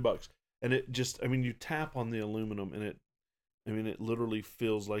 $79. And it just, you tap on the aluminum, and it literally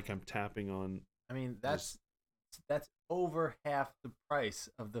feels like I'm tapping on. I mean, that's over half the price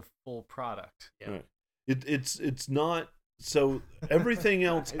of the full product. Yeah. Right. It's not. So everything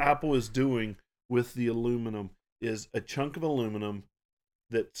else Apple is doing with the aluminum is a chunk of aluminum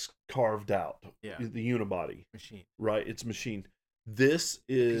that's carved out. Yeah. The unibody, Machine. right? It's machined. This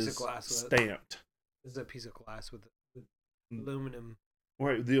is of glass with it. stamped. This is a piece of glass with Mm. aluminum.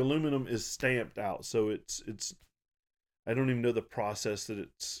 Right, the aluminum is stamped out, so it's. I don't even know the process that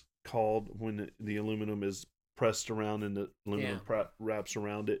it's called when the aluminum is pressed around and the aluminum wraps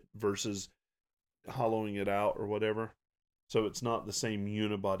around it versus hollowing it out or whatever. So it's not the same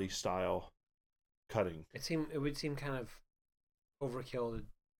unibody style cutting. It would seem kind of overkill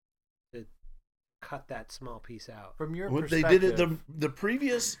to cut that small piece out. From your What they perspective, did it. The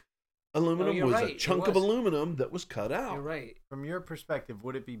previous aluminum you're was right, a it chunk of was. aluminum that was cut out. You're right. from your perspective,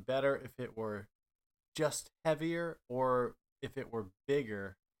 would it be better if it were just heavier or if it were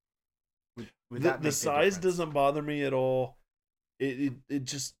bigger? Would that The make a size difference? doesn't bother me at all. It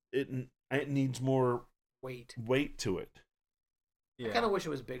just it needs more Weight. weight to it. I Yeah. kind of wish it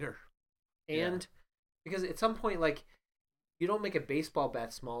was bigger. Yeah. And because at some point, like, you don't make a baseball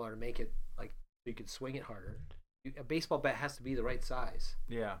bat smaller to make it like so you could swing it harder. A baseball bat has to be the right size.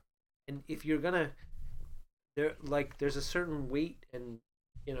 Yeah. And if you're gonna, there's a certain weight, and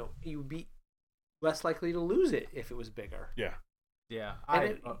you would be less likely to lose it if it was bigger. Yeah. Yeah.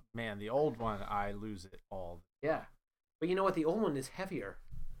 And Man, the old one, I lose it all. Yeah, but you know what? The old one is heavier.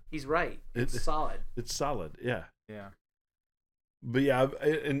 He's right. It's It- solid. It's solid. Yeah. Yeah. But yeah,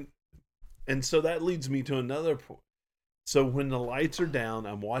 and so that leads me to another point. So when the lights are down,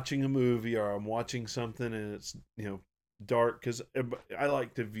 I'm watching a movie or I'm watching something and it's dark, because I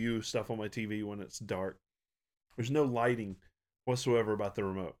like to view stuff on my TV when it's dark. There's no lighting whatsoever about the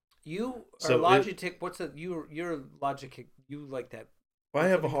remote. You are So Logitech. What's the your Logitech? You like that I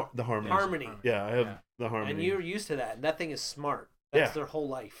have What's it the Harmony. Harmony. Yeah, I have Yeah. the Harmony. And you're used to that. And that thing is smart. That's Yeah. their whole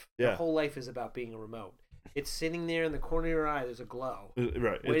life. Yeah. Their whole life is about being a remote. It's sitting there in the corner of your eye. There's a glow.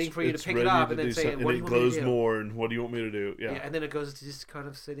 Right, waiting for you to it's pick it ready up to and then do saying, something, "What do and you it want me to glows do?" more, and what do you want me to do? Yeah, And then it goes to just kind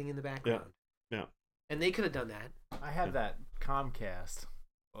of sitting in the background. yeah. And they could have done that. I have that Comcast.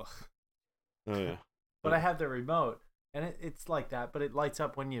 Ugh. Oh yeah. But I have the remote, and it's like that, but it lights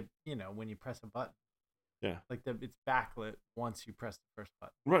up when you press a button. Yeah. Like it's backlit once you press the first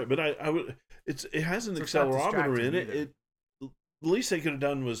button. Right, but I would. It has an So it's not accelerometer in distracting it. either. The least they could have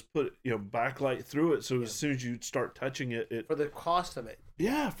done was put backlight through it, so Yeah. as soon as you start touching it, For the cost of it.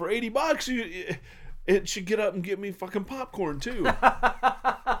 yeah, for $80, it should get up and get me fucking popcorn too.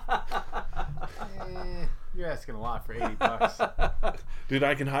 You're asking a lot for $80. Dude,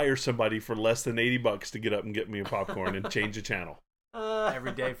 I can hire somebody for less than $80 to get up and get me a popcorn and change the channel.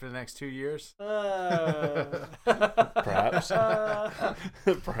 Every day for the next 2 years. Perhaps.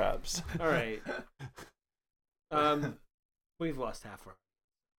 Perhaps. All right. We've lost half our.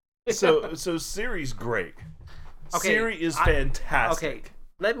 So Siri's great. Okay, Siri is I- fantastic. Okay,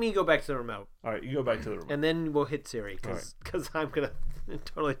 let me go back to the remote, All right, you go back to the remote. and then we'll hit Siri All right. because I'm gonna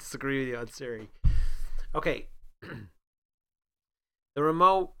totally disagree with you on Siri. Okay, the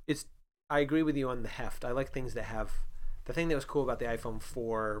remote is. I agree with you on the heft. I like things that have. The thing that was cool about the iPhone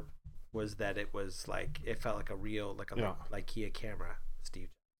 4 was that it was like it felt like a real Yeah. like IKEA camera. Steve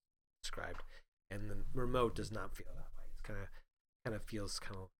described, and the remote does not feel that way. It's kind of feels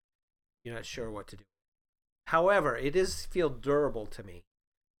you're not sure what to do. However, it does feel durable to me.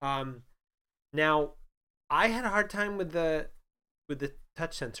 Now, I had a hard time with the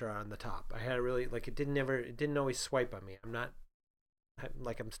touch sensor on the top. I had a really it didn't always swipe on me.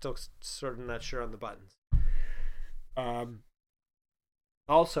 I'm still sort of not sure on the buttons.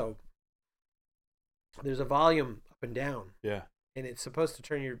 Also, there's a volume up and down, Yeah. and it's supposed to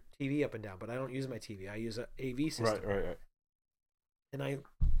turn your TV up and down, but I don't use my TV. I use an AV system. Right. And I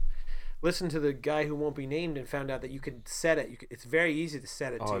listened to the guy who won't be named and found out that you could set it. It's very easy to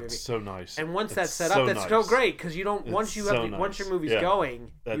set it to Oh, your it's AV. so nice. And once It's that's set so up, that's so nice. great because you don't It's once you so have once your nice. movie's Yeah,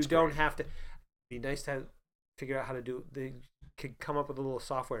 going, that's you don't great. have to. Be nice to figure out how to do. They could come up with a little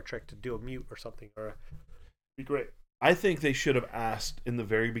software trick to do a mute or something, be great. I think they should have asked in the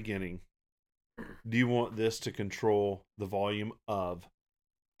very beginning, do you want this to control the volume of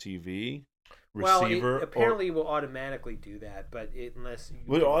TV, receiver? Well, it apparently will automatically do that, but unless you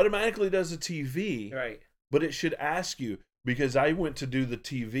Well, it automatically does a TV, right. but it should ask you, because I went to do the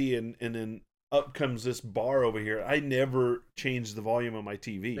TV and then up comes this bar over here. I never change the volume of my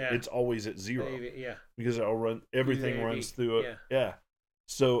TV. Yeah. It's always at zero Yeah. because I'll run everything AV, runs through it. yeah. Yeah.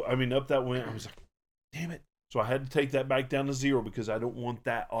 So I mean, up that went. I was like, damn it. So I had to take that back down to zero because I don't want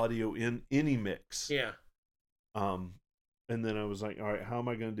that audio in any mix. Yeah. And then I was like, all right, how am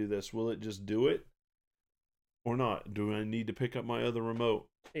I going to do this? Will it just do it or not? Do I need to pick up my other remote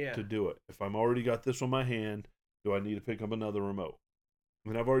Yeah. to do it? If I'm already got this on my hand, do I need to pick up another remote? I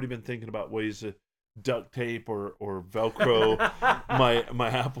mean, I've already been thinking about ways to duct tape or Velcro my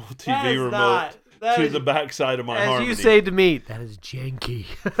Apple That TV is remote not- that to is- the backside of my As Harmony. you say to me, that is janky.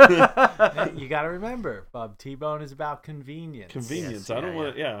 Hey, you got to remember, Bub, T-Bone is about convenience. Convenience. Yes, I don't yeah,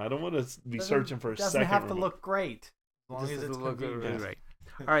 want. Yeah, I don't want to be searching for a doesn't second. have to remote. look great as long Just as it's doesn't look good, convenient. right.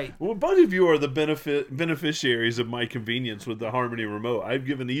 All right. Well, both of you are the beneficiaries of my convenience with the Harmony remote. I've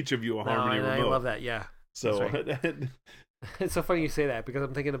given each of you a Harmony and remote. I love that. Yeah. So, It's so funny you say that because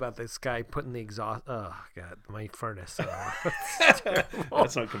I'm thinking about this guy putting the exhaust. Oh God, my furnace. It's terrible.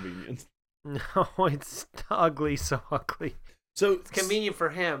 That's not convenient. No, it's ugly, so ugly. So It's convenient for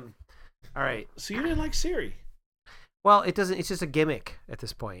him. All right. So you didn't like Siri? Well, it doesn't. It's just a gimmick at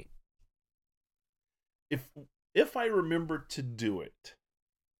this point. If I remember to do it,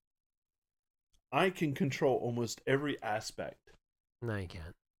 I can control almost every aspect No, you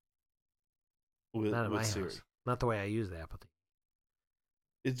can't. with, Not in my with Siri. house. Not the way I use the Apple TV.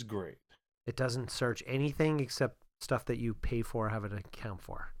 It's great. It doesn't search anything except stuff that you pay for or have an account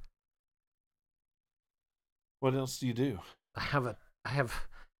for. What else do you do? I have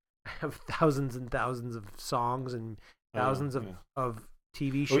thousands and thousands of songs and thousands yeah. of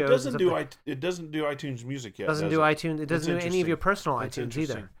TV Oh, shows. it doesn't and do stuff it doesn't do iTunes Music yet. doesn't does do it? iTunes. It That's doesn't do any of your interesting. personal That's iTunes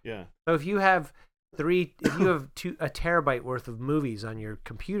interesting. either. Yeah. So if you have a terabyte worth of movies on your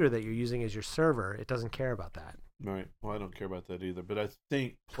computer that you're using as your server, it doesn't care about that. Right. Well, I don't care about that either. But I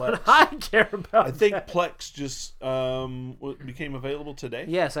think But Plex. I care about. I think that. Plex just became available today.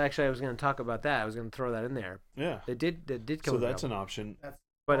 Yes, actually, I was going to talk about that. I was going to throw that in there. Yeah. It did come. So that's available. an option That's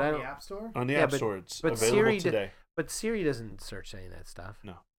But on I the don't- App Store. on the Yeah, App but- Store. It's but available Siri today. But Siri doesn't search any of that stuff.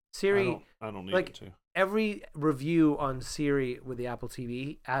 No. Siri, I don't need like- it to. every review on Siri with the Apple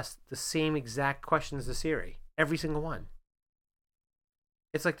TV asks the same exact questions to Siri. Every single one.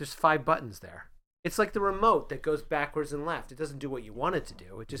 It's like there's 5 buttons there. It's like the remote that goes backwards and left. It doesn't do what you want it to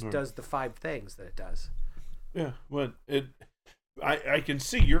do. It just Right. does the 5 things that it does. Yeah. Well, I can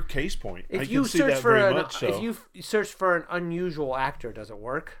see your case point. I If can you see search that for very an much so. if you search for an unusual actor, does it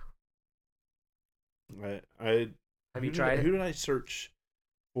work? I Have you who tried did, it? Who did I search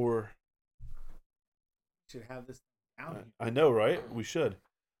for? Should have this down. I know, right? We should.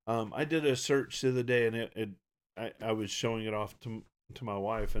 I did a search the other day, and I was showing it off to my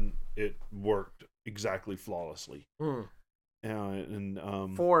wife, and it worked exactly flawlessly. Hmm. And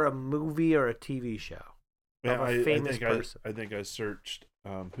For a movie or a TV show. yeah, of a famous think person. I think I searched.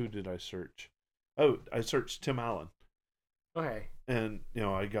 Who did I search? Oh, I searched Tim Allen, Okay. and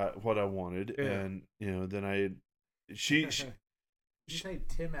I got what I wanted, Yeah. and then she Did you say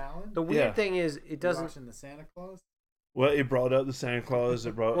Tim Allen? The weird Yeah. thing is it You doesn't. watching the Santa Claus? well, it brought up the Santa Claus.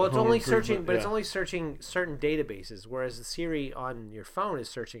 It brought Well, it's Home only Improvement, searching, but it's yeah. only searching certain databases, whereas the Siri on your phone is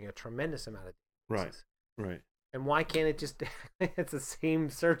searching a tremendous amount of databases. Right. And why can't it just? It's the same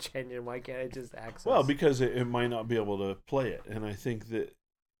search engine. Why can't it just access? Well, because it might not be able to play it, and I think that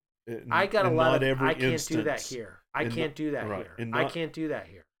I got a in lot not of. every I can't do that instance- here. I in can't not- do that right, here. in I not- can't do that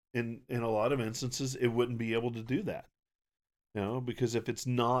here. In a lot of instances, it wouldn't be able to do that. Because if it's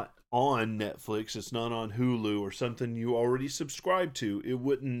not on Netflix, it's not on Hulu or something you already subscribe to, it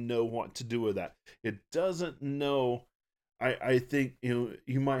wouldn't know what to do with that. It doesn't know. I think you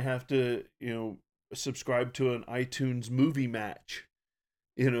might have to subscribe to an iTunes movie match,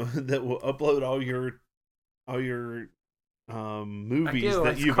 that will upload all your movies do.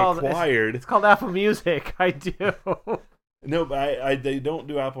 that It's you've called- acquired. It's called Apple Music. I do. No, but they don't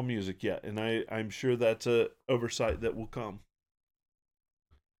do Apple Music yet, and I'm sure that's a oversight that will come.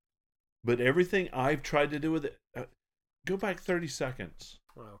 But everything I've tried to do with it, go back 30 seconds.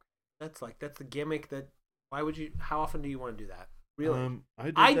 Well, that's the gimmick. That why would you? How often do you want to do that? Really?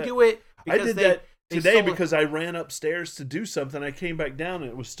 I do it. I Because did they- that they today stole it- because I ran upstairs to do something. I came back down and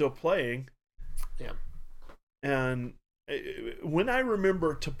it was still playing. Yeah. And when I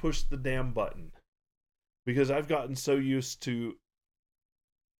remember to push the damn button, because I've gotten so used to,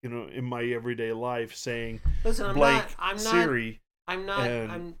 in my everyday life saying, Listen, I'm blank not. I'm not. Siri. I'm not.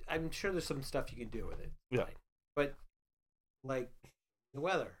 and- I'm sure there's some stuff you can do with it. Yeah. Fine. But like the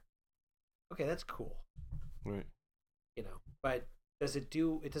weather. Okay, that's cool. Right. But does it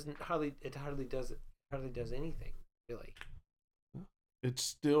do? It doesn't hardly. It hardly does. It hardly does anything really. It's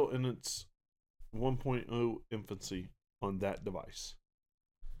still in its 1.0 infancy on that device.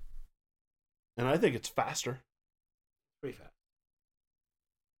 And I think it's faster. Pretty fast.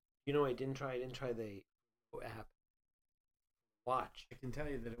 I didn't try the app. Watch. I can tell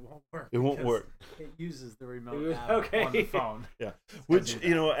you that it won't work. It won't because work. It uses the remote was- app okay. on the phone. Yeah. Doesn't Which, do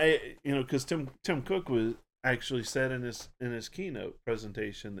that. because Tim Cook was actually said in his keynote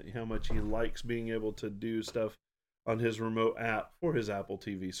presentation that how much he likes being able to do stuff on his remote app for his Apple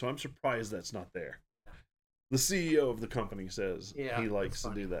TV. So I'm surprised that's not there. The CEO of the company says Yeah, he likes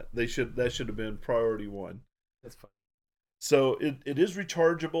that's to do funny. that should have been priority one. That's fun. So it is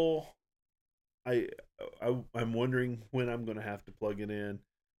rechargeable. I'm wondering when I'm going to have to plug it in.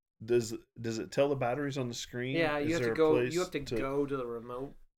 Does it tell the batteries on the screen? Yeah, you Is have there to a go. place You have to go to the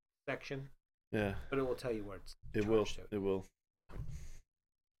remote section, Yeah, but it will tell you where it's. it will. charged to. It will.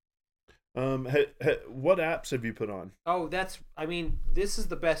 What apps have you put on? Oh, this is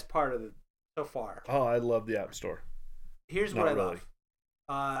the best part of it so far. Oh, I love the App Store. Here's Not what I really.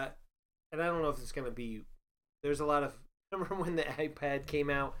 love. And I don't know if it's going to be. There's a lot of. Remember when the iPad came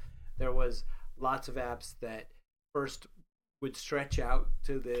out? There was lots of apps that first would stretch out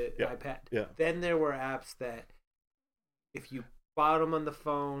to the Yeah, iPad. yeah. Then there were apps that, if you bought them on the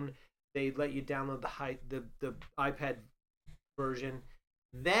phone, they'd let you download the iPad version.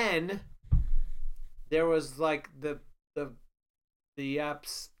 Then there was like the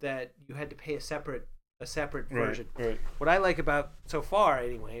apps that you had to pay a separate version. Right. What I like about so far,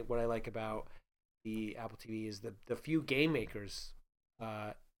 anyway, what I like about the Apple TV is the few game makers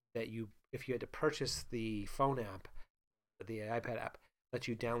that you, if you had to purchase the phone app, the iPad app, let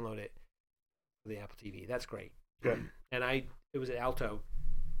you download it for the Apple TV. That's great. Yeah. And it was at Alto.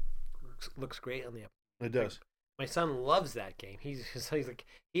 Looks great on the Apple. It does. My son loves that game. He's like,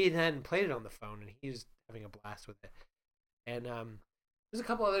 he hadn't played it on the phone, and he's having a blast with it. And there's a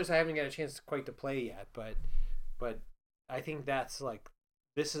couple others I haven't got a chance quite to play yet, but I think that's like,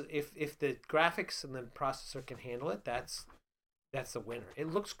 this is if the graphics and the processor can handle it, that's the winner.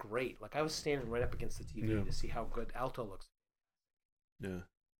 It looks great. Like, I was standing right up against the TV to see how good Alto looks. Yeah.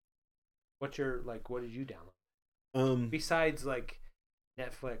 What did you download? Besides like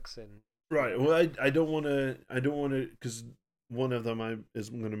Netflix and Right. Well, I don't want to because one of them is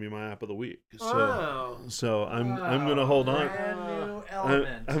going to be my app of the week. So I'm going to hold on. Brand new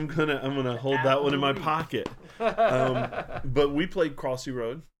element. I'm gonna hold that one in my pocket. But we played Crossy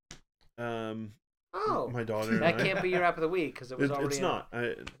Road. My daughter. that and I. can't be your app of the week because it was already. It's not.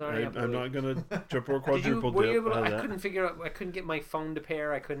 already up to I'm the not gonna triple or Did you, quadruple were you dip. able to, out of I that. couldn't figure out. I couldn't get my phone to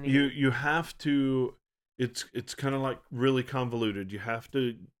pair. I couldn't. Even, You have to. It's kind of like really convoluted. You have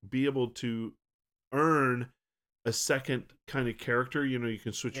to be able to earn a second kind of character. You know, you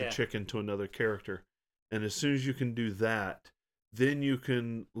can switch your chicken to another character, and as soon as you can do that, then you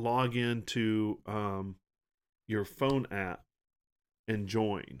can log into your phone app and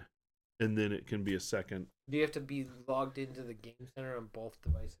join, and then it can be a second. Do you have to be logged into the Game Center on both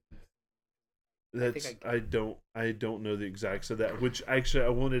devices? I don't know the exacts of that. Which actually I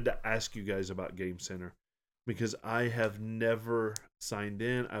wanted to ask you guys about Game Center because I have never signed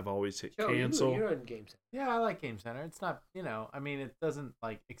in. I've always hit cancel. You're in Game Center. Yeah, I like Game Center. It's not, I mean, it doesn't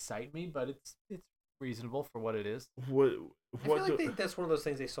like excite me, but it's reasonable for what it is. What I feel like that's one of those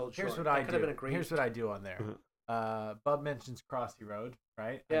things they sold short. Here's what That I could do. have been a great. Here's what I do on there. Bub mentions Crossy Road,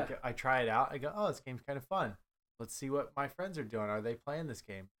 right? Yeah. I try it out. I go, oh, this game's kind of fun. Let's see what my friends are doing. Are they playing this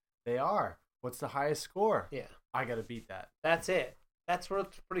game? They are. What's the highest score? Yeah. I got to beat that. That's it. That's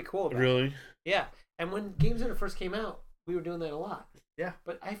what's pretty cool about it. really? Yeah. And when Game Center first came out, we were doing that a lot. Yeah.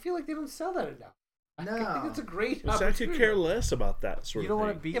 But I feel like they don't sell that enough. I No. think it's a great I could opportunity. care less about that sort You of don't thing.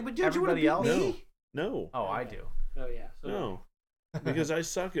 want to beat Yeah, but don't you want to everybody beat else? me? No, Oh, I do. Oh, yeah. So no, because I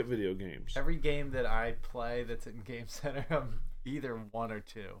suck at video games. Every game that I play that's in Game Center, I'm either one or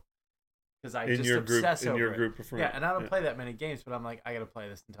two. Because I In just your group, obsess in over your it. group of friends. Yeah, and I don't play that many games, but I'm like, I got to play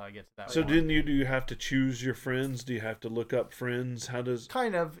this until I get to that So one. do you have to choose your friends? Do you have to look up friends? How does?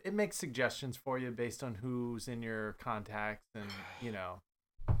 Kind of. It makes suggestions for you based on who's in your contacts and,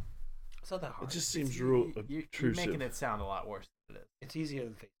 it's not that hard. It just seems real You're obtrusive. making it sound a lot worse than it is. It's easier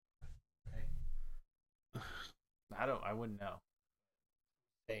than Facebook. I wouldn't know.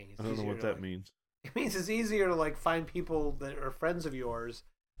 Saying it's I don't know easier what to, that like- means. It means it's easier to like find people that are friends of yours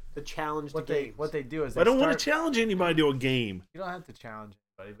to challenge What the they games. what they do is I don't want start- to challenge anybody to a game. You don't have to challenge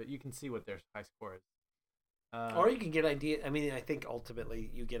anybody, but you can see what their high score is. Or you can get ideas. I mean, I think ultimately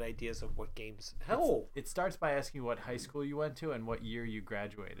you get ideas of what games. Hell, It starts by asking you what high school you went to and what year you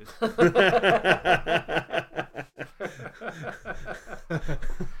graduated.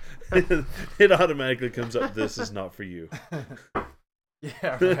 It automatically comes up. This is not for you.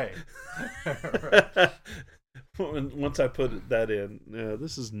 Yeah, right. Right. Once I put that in,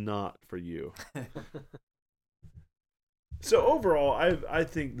 this is not for you. So overall, I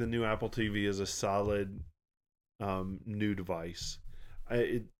think the new Apple TV is a solid new device.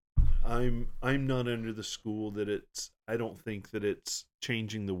 I'm not under the school that it's. I don't think that it's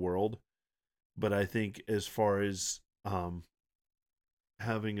changing the world, but I think as far as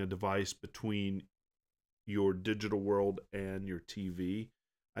having a device between your digital world and your TV,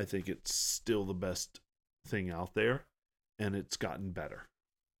 I think it's still the best thing out there, and it's gotten better.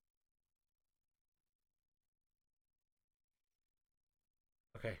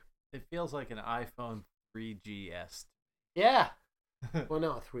 okay. It feels like an iPhone 3GS. Yeah. Well,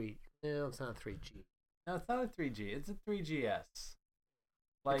 no, 3. No, it's not 3G. No, it's not a 3G. It's a 3GS.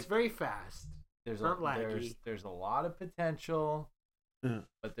 It's very fast. there's not laggy. there's a lot of potential. Yeah.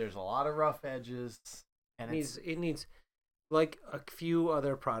 but there's a lot of rough edges, and It needs like a few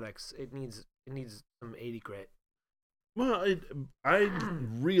other products. It needs some 80 grit. Well, I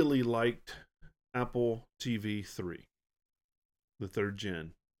really liked Apple TV 3, the 3rd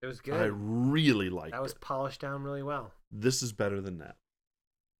gen. It was I good. really liked That was it. polished down really well. This is better than that.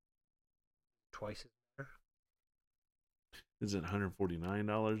 Twice as better. Is it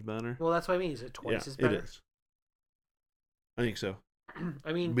 $149 better? Well, that's what I mean. Is it twice as It better? is. I think so.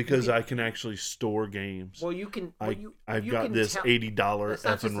 I mean, Because you can, I can actually store games. well, you can. Well, I've you got can this tell, $80 It's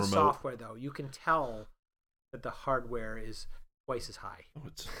not effing just the remote. software though. You can tell that the hardware is twice as high. Oh,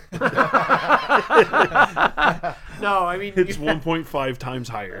 it's No, I mean it's 1.5 times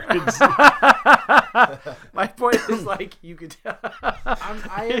higher. My point is like you could.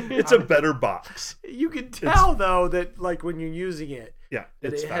 It's a better box. You can tell though that like when you're using it, Yeah,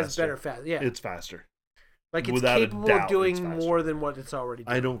 that it's it faster. has better fast. Yeah, It's faster. like it's without a capable doubt, of doing it's faster. more than what it's already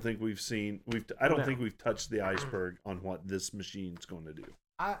doing. I don't think we've seen I don't No. think we've touched the iceberg on what this machine's going to do.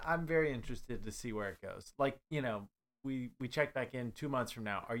 I'm very interested to see where it goes. Like, we check back in 2 months from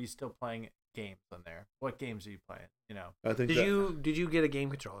now. Are you still playing games on there? What games are you playing? I think Did you get a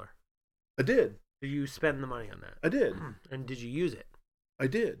game controller? I did. Did you spend the money on that? I did. And did you use it? I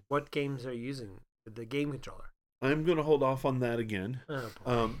did. What games are you using the game controller? I'm going to hold off on that again. Oh,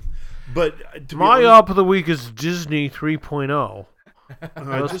 boy. But to be My honest, app of the week is Disney 3.0. I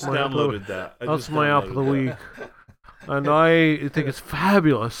That's just my app of the- downloaded that. That's my app of the week. And I think it's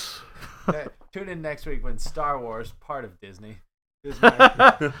fabulous. Tune in next week when Star Wars, part of Disney, is my,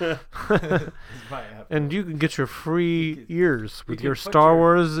 is my app. And you can get your free ears with can your put Star your-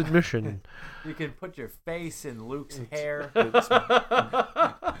 Wars admission. You can put your face in Luke's hair.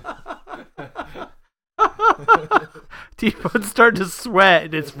 T-Bone's starting to sweat,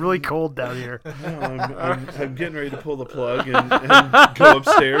 and it's really cold down here. No, I'm getting ready to pull the plug and go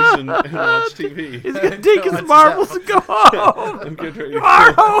upstairs and watch TV. He's gonna take his marbles and go home. I'm getting ready. You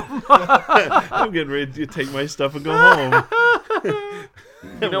are home. I'm getting ready to take my stuff and go home.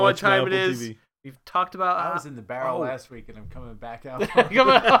 You know what Watch my time it Apple is? TV. We've talked about. I was in the barrel Oh. last week, and I'm coming back out. Come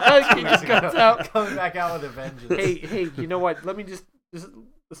on, he just cuts out. Coming back out with a vengeance. Hey, you know what? Let me just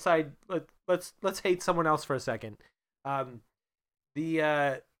aside. Let's hate someone else for a second. I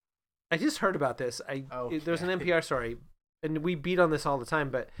just heard about this. There's an NPR story, and we beat on this all the time.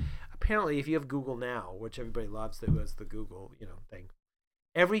 But apparently, if you have Google Now, which everybody loves, that was the Google thing.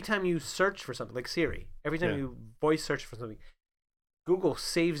 Every time you search for something, like Siri, every time Yeah. you voice search for something, Google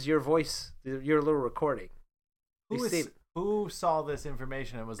saves your voice, your little recording. Who saw this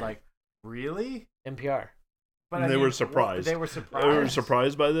information and was like, really? NPR. But And they were surprised. They were surprised. They were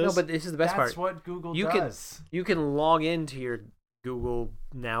surprised by this. No, but this is the best That's part. what Google You does. You can log into your Google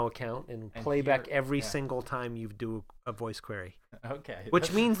Now account and And play back hear- every yeah. single time you do a voice query. Okay. Which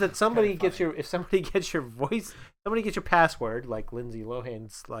that's means that somebody kinda gets funny. if somebody gets your voice, somebody gets your password, like Lindsay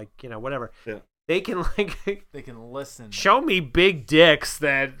Lohan's, like whatever. Yeah. They can They can listen. show me big dicks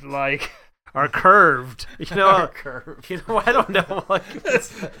that like are curved. Curve. I don't know. Like,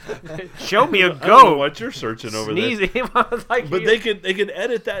 show me a I don't know goat what you're searching over there. sneezing. Like, But they could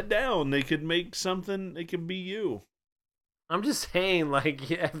edit that down. They could make something. It could be you. I'm just saying, like,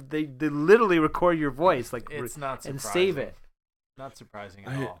 they literally record your voice, like, It's not surprising. and save it. Not surprising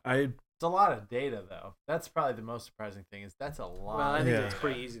at all. I It's a lot of data, though. That's probably the most surprising thing. Is that's a lot. Well, I think Yeah. it's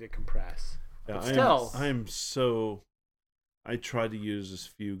pretty easy to compress. yeah, But I am- still. I am so. I try to use as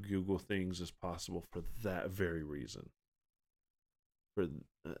few Google things as possible for that very reason. For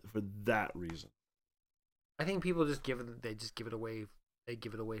that reason. I think people just give it away. They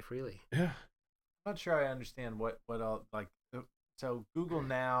give it away freely. Yeah. I'm not sure I understand what all like. So Google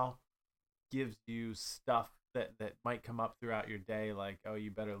Now gives you stuff that might come up throughout your day, like, oh,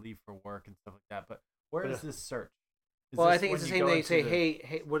 you better leave for work and stuff like that. But where is this search? Is Well, I this think it's when the you same go thing. into Say, the-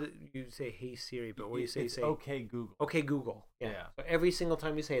 hey, what you say? Hey Siri, but what do you say? It's Say, okay Google. okay Google. Yeah. Yeah. So every single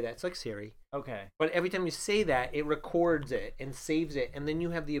time you say that, it's like Siri. Okay. But every time you say that, it records it and saves it, and then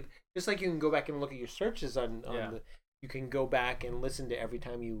you have just like you can go back and look at your searches on Yeah. you can go back and listen to every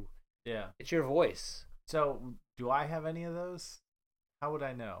time you. Yeah. It's your voice. So do I have any of those? How would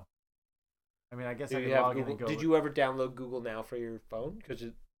I know? I mean, I guess Do I you could have log in Google, and go. did you ever download Google Now for your phone? Because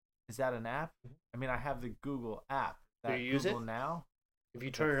Is that an app? I mean, I have the Google app. Do That you use Google it? Now? if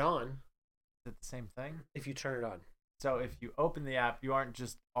you turn it on, Is it the same thing? if you turn it on. So if you open the app, you aren't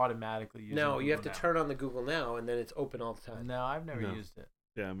just automatically using. No, you have to Google Now. turn on the Google Now, and then it's open all the time. No, I've never No. used it.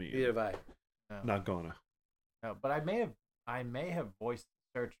 Yeah. I mean, Neither have I. No. not gonna. No, but I may have voice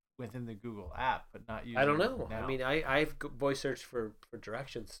search within the Google app, but not using. I don't know. Now. I mean, I've voice searched for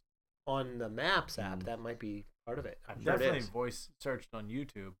directions on the Maps app. Mm. That might be part of it. I'm sure Definitely it is. voice searched on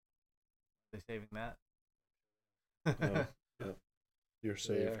YouTube. Are they saving that? No. Yeah. You're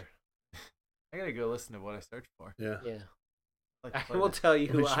saved. There. I gotta go listen to what I searched for. Yeah. Yeah. Like to I play will this. tell We you,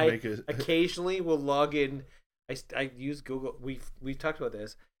 should I make a- occasionally will log in. I use Google. We've talked about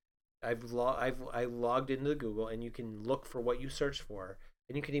this. I logged into Google, and you can look for what you search for,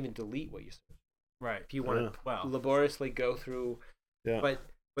 and you can even delete what you search Right. if you want Yeah. to Well, laboriously go through. Yeah. But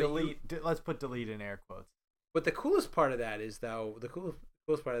delete. Let's put delete in air quotes. But the coolest part of that is, though,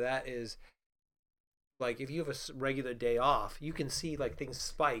 coolest part of that is, like, if you have a regular day off, you can see like things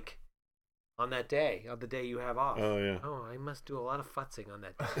spike on that day, on the day you have off. Oh, yeah. Oh, I must do a lot of futzing on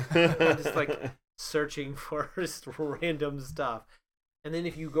that day. I'm just like searching for just random stuff. And then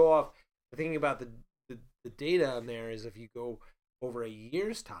if you go off, the thing about the data on there is if you go over a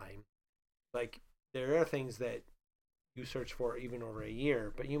year's time, like there are things that you search for even over a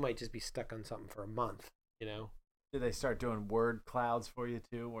year, but you might just be stuck on something for a month, you know? Did they start doing word clouds for you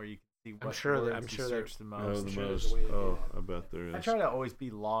too, where you can see what sure that- words I'm you sure that- search the Oh, most? the sure there's most. a way to do Oh, that. I bet there is. I try to always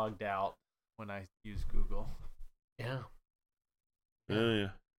be logged out when I use Google. Yeah. Yeah.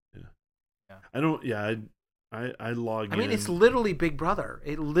 Yeah. I don't. Yeah. I log I mean, in. it's literally Big Brother.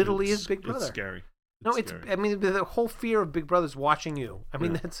 It literally is Big Brother. It's scary. No, it's. scary. I mean, the whole fear of Big Brother's watching you. I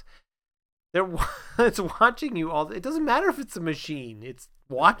mean, Yeah. it's watching you all. It doesn't matter if it's a machine. It's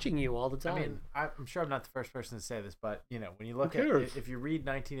watching you all the time. I mean, I'm sure I'm not the first person to say this, but you know, when you look Who at cares? if you read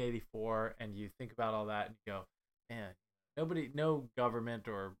 1984 and you think about all that and you go, man, no government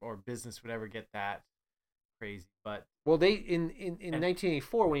or business would ever get that crazy. But well, they in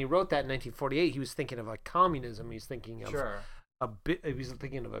 1984 when he wrote that in 1948, he was thinking of like communism. He was thinking of sure, a bit. He was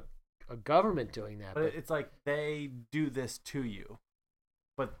thinking of a government doing that. but it's like they do this to you,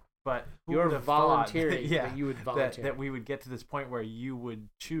 but who you're would have thought volunteering. yeah, that you would that, volunteer. that we would get to this point where you would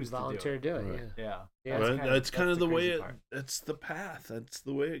choose volunteer to do it. do it. Right. Yeah. Yeah, Yeah, But that's kind of the way crazy it. part. That's the path. That's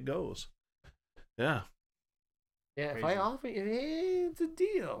the way it goes. Yeah. Yeah, if I Crazy. offer you, hey, it's a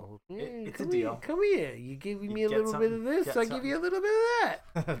deal. Hey, it's a come deal. Here, come here. You give me a get little bit of something, this, get I give you a little bit of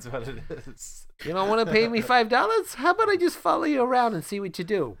that. That's what it is. You don't want to pay me $5? How about I just follow you around and see what you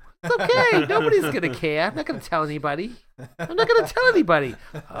do? It's okay. Nobody's gonna care. I'm not gonna tell anybody. I'm not gonna tell anybody.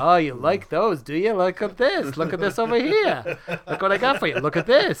 Oh, you like those, do you? Look at this. Look at this over here. Look what I got for you. Look at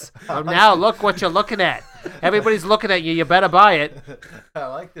this. Oh, now look what you're looking at. Everybody's looking at you. You better buy it. I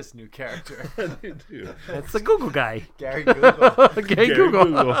like this new character, Dude. That's the Google guy. Gary Google. Gary Gary Google.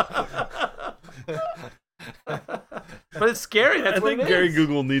 Google. But it's scary. That's I what think it Gary is.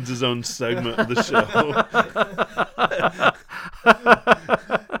 Google needs his own segment of the show.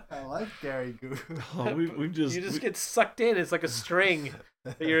 I like Gary Google. Oh, we just. You just we- get sucked in. It's like a string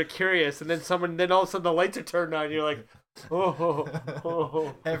that you're curious, and then then all of a sudden the lights are turned on. And you're like,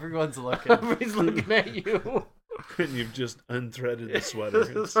 oh, Everyone's looking. everybody's looking at you. and you've just unthreaded the sweater. This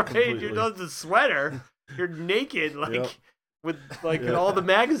It's is right. completely- You're not the sweater. You're naked, like Yep. with like Yeah. all the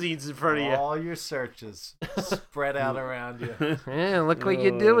magazines in front of you. All your searches spread out around you. Yeah, look what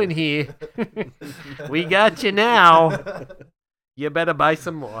you're doing here. We got you now. You better buy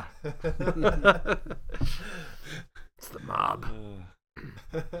some more. It's the mob.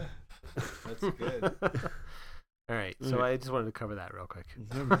 That's good. All right, so I just wanted to cover that real quick.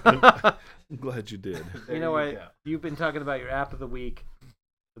 I'm glad you did. There You know what? go. You've been talking about your app of the week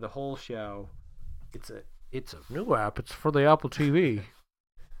for the whole show. It's a new app. It's for the Apple TV.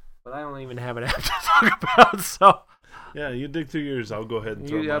 But I don't even have an app to talk about, so Yeah, you dig through yours. I'll go ahead and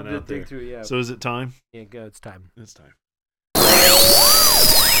throw you have mine to out there. dig through. Yeah, So is it time? yeah, go. It's time. It's time.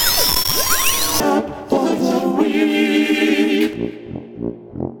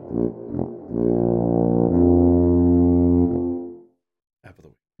 App of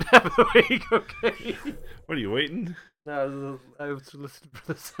the week. App of the week. Okay. What are you waiting? No, I was listening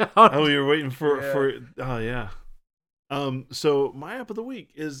for the sound. Oh, you're waiting for Yeah. for. Oh yeah. So my app of the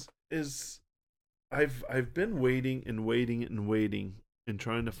week is I've been waiting and waiting and waiting and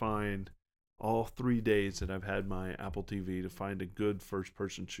trying to find all 3 days that I've had my Apple TV to find a good first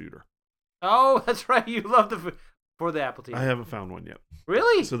person shooter. Oh, that's right. You love for the Apple TV. I haven't found one yet,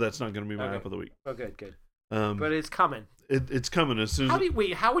 Really? so that's not going to be my Okay. app of the week. Oh, good. But But it's coming. it's coming as soon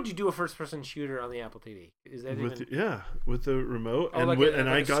as How would you do a first-person shooter on the Apple TV? Is that with even? with the remote Oh, and like with, a- and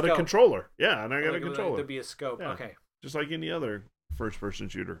like I a got a scope. controller. Yeah, and I got a Like, controller, There'd be a scope. Yeah. Okay. just like any other first person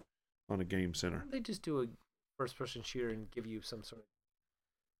shooter on a game center. They just do a first-person shooter and give you some sort of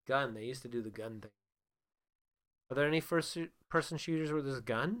gun. They used to do the gun thing. Are there any first-person shooters where there's a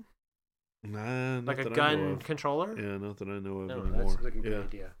gun, Nah, not like a that I know gun of. controller? Yeah, not that I know of No, anymore. that's like a good yeah.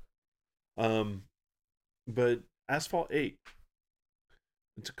 idea. But Asphalt 8,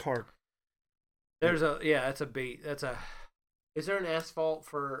 it's a car There's a that's a bait. That's a. Is there an asphalt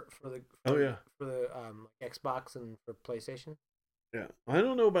for the? Oh, yeah. For the Xbox and for PlayStation. Yeah, I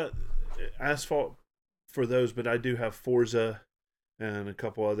don't know about Asphalt for those, but I do have Forza and a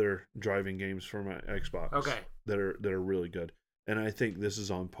couple other driving games for my Xbox. Okay. That are really good, and I think this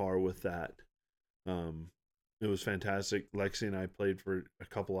is on par with that. It was fantastic. Lexi and I played for a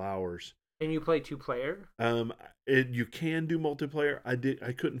couple hours. And you play 2-player? You can do multiplayer.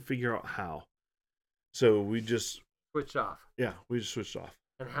 I couldn't figure out how, so we just Switched off. switched off.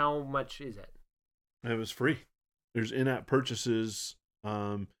 And how much is it? It was free. There's in-app purchases,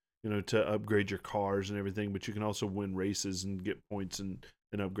 to upgrade your cars and everything, but you can also win races and get points and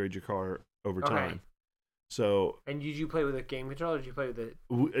upgrade your car over Okay. time. So And did you play with a game controller or did you play with it?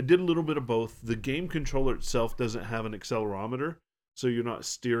 I did a little bit of both. The game controller itself doesn't have an accelerometer, so you're not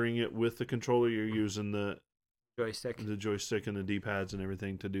steering it with the controller. You're using the Joystick? joystick and the D-pads and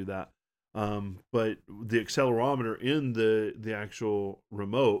everything to do that. But the accelerometer in the actual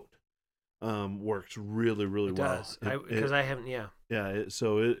remote works really, really It well. does. Because I haven't, yeah. Yeah,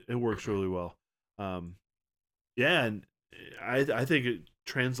 so it works really well. And I think it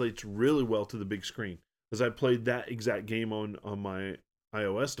translates really well to the big screen, because I played that exact game on my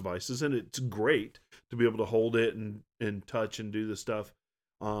iOS devices, and it's great to be able to hold it and touch and do the stuff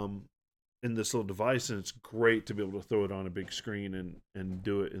in this little device, and it's great to be able to throw it on a big screen and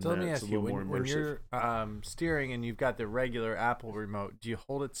do it in So that. let me It's ask a you, little more when immersive. you're steering and you've got the regular Apple remote, do you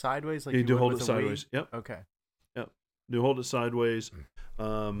hold it sideways like You do would hold with it a Wii? sideways. Yep. Okay. You hold it sideways,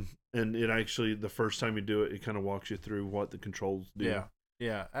 and it actually, the first time you do it, it kind of walks you through what the controls do. Yeah.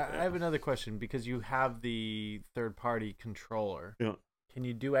 Yeah. I have another question, because you have the third-party controller. Yeah. Can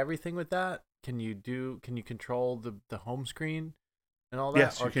you do everything with that? Can you control the home screen and all that?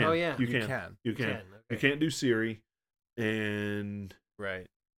 Yes, you Or can. Oh, yeah. You You can. can. You can. Okay. You can't do Siri, and Right.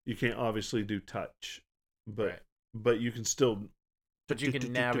 you can't obviously do touch, but Right. but you can still. But you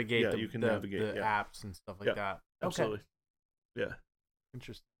can navigate Yeah, the, you can the, navigate. the Yeah, apps and stuff like Yeah, that. absolutely. Okay. Yeah,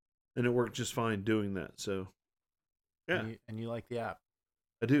 Interesting. and it worked just fine doing that. So, yeah, And you like the app.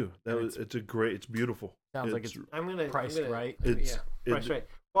 I do. and It's beautiful. Sounds like it's I'm gonna priced I'm gonna, right. It's- yeah, priced right.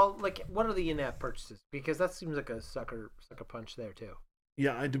 Well, like, what are the in-app purchases? Because that seems like a sucker punch there too.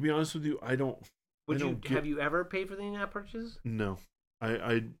 Yeah. To be honest with you, I don't. Have you ever paid for the in-app purchases? No,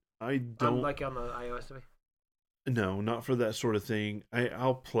 I don't. Like on the iOS device? No, not for that sort of thing.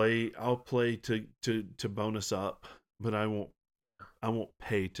 I'll play to bonus up, but I won't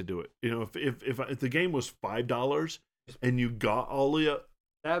pay to do it. If the game was $5 and you got all the,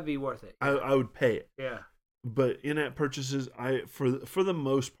 That would be worth it. I would pay it. Yeah. But in-app purchases, for the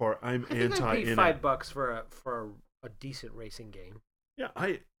most part, I'm I think anti I paid in-app. $5 for a decent racing game. Yeah,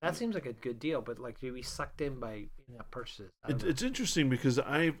 That seems like a good deal, but like, to be sucked in by in-app purchases. I don't know. it's interesting because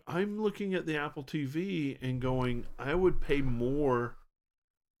I'm looking at the Apple TV and going, I would pay more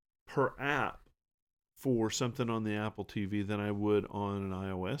per app for something on the Apple TV than I would on an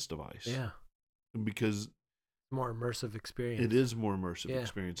iOS device. Yeah. Because More immersive experience. it is more immersive Yeah.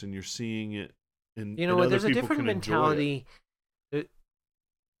 experience, and you're seeing it. And You know and what? other There's a people different can enjoy it. mentality.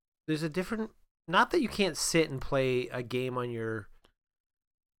 There's a different. Not that you can't sit and play a game on your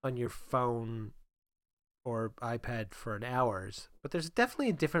phone or iPad for an hours, but there's definitely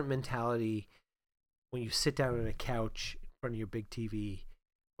a different mentality when you sit down on a couch in front of your big TV,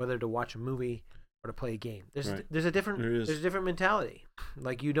 whether to watch a movie or to play a game. Right. There's a different There is. there's a different mentality.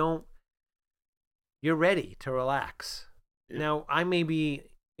 Like, you're ready to relax. Yeah. Now, I may be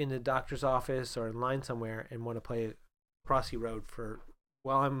in the doctor's office or in line somewhere and want to play Crossy Road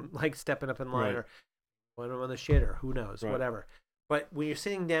while I'm like stepping up in line, Right. or when I'm on the shit, or who knows, Right. whatever. But when you're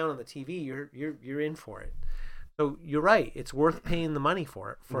sitting down on the TV, you're in for it. So you're right. It's worth paying the money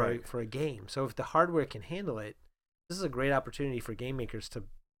for it Right. for a game. So if the hardware can handle it, this is a great opportunity for game makers to.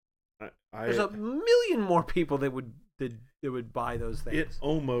 There's a million more people that would buy those things. It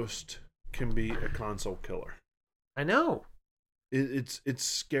almost can be a console killer. I know. It's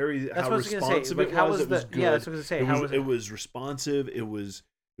scary That's how what I was gonna say. responsive Like, it how was. was It was the- good. yeah, that's what I was gonna say. How was it? It was responsive. It was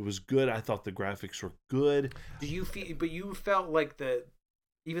good. I thought the graphics were good. Do you feel? But you felt like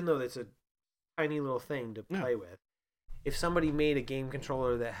even though it's a tiny little thing to Yeah. play with, if somebody made a game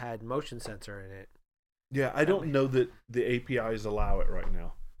controller that had motion sensor in it, Yeah, I don't know that the APIs allow it right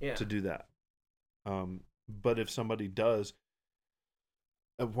now yeah, to do that. But if somebody does,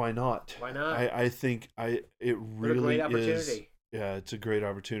 why not? why not? I think it What a really great opportunity. is. Yeah, it's a great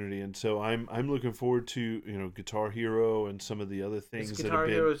opportunity, and so I'm looking forward to Guitar Hero and some of the other things Is that Guitar have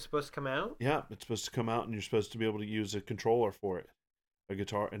been. Hero supposed to come out? Yeah, it's supposed to come out, and you're supposed to be able to use a controller for it,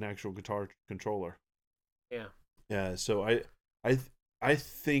 an actual guitar controller. Yeah. Yeah, so I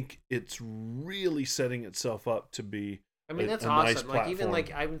think it's really setting itself up to be. I mean, that's a awesome. nice Like even platform.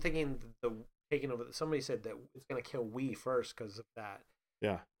 like I'm thinking the taking over. Somebody said that it's gonna kill Wii first because of that.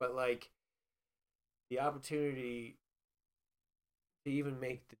 Yeah, But like the opportunity to even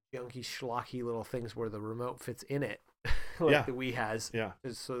make the junky schlocky little things where the remote fits in it, like Yeah. the Wii has, yeah.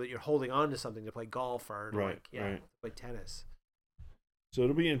 is so that you're holding on to something to play golf or to Right, right. play tennis. So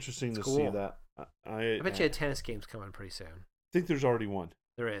it'll be interesting It's to cool. see that. I bet you had tennis games coming pretty soon. think there's already one.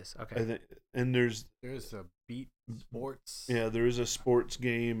 There is. I Okay. think, and there's There's a Beat Sports. there is a sports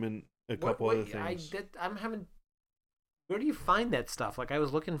game and a couple other things. I'm having. Where do you find that stuff? Like I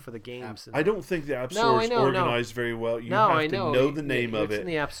was looking for the games. I don't think the App No, Store I is know, no. organized very well. You No, have I to know. the name of it's it, in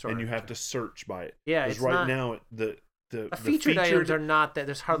the App Store, and you have to search by it. Yeah, because it's right not. now the Featured items are not that.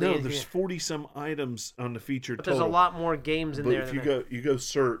 There's hardly no. anything. There's 40 some items on the featured But there's total. a lot more games in But there. if than you go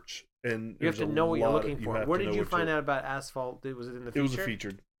search and you have there's to a know what you're lot looking of- for. have Where to did know you what find you're- out about Asphalt? Was it in the feature? It was a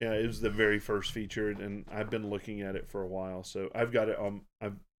featured. Yeah, it was the very first featured, and I've been looking at it for a while. So I've got it on.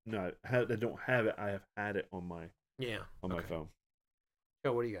 I don't have it. I have had it on my Yeah. my Okay. phone.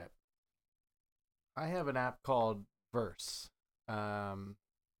 So what do you got? I have an app called Verse,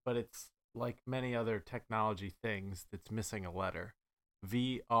 but it's like many other technology things that's missing a letter.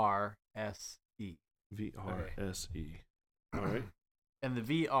 VRSE. VRSE. All right. And the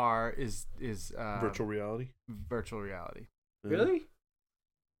VR is Virtual reality. virtual reality. Really?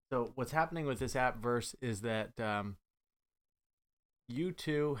 So what's happening with this app Verse is that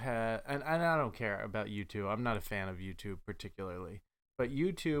U2 and I don't care about U2. I'm not a fan of YouTube particularly, but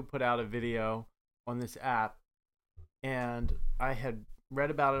U2 put out a video on this app, and I had read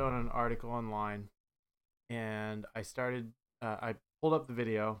about it on an article online, and I pulled up the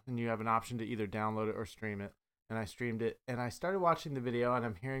video, and you have an option to either download it or stream it, and I streamed it, and I started watching the video, and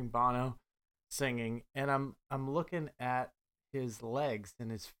I'm hearing Bono singing, and I'm looking at his legs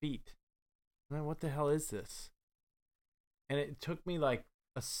and his feet. I'm like, what the hell is this? And it took me like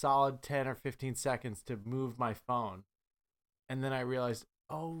a solid 10 or 15 seconds to move my phone. And then I realized,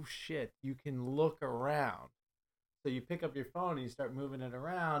 oh shit, you can look around. So you pick up your phone and you start moving it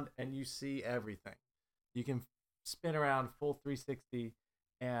around and you see everything. You can spin around full 360,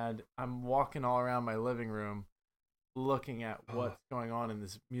 and I'm walking all around my living room looking at what's going on in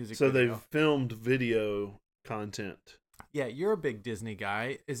this music So video. they've filmed video content. Yeah, you're a big Disney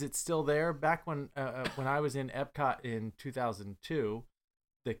guy. Is it still there? Back when I was in Epcot in 2002,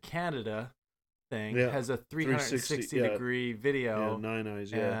 the Canada thing has a 360 degree video. Yeah, 9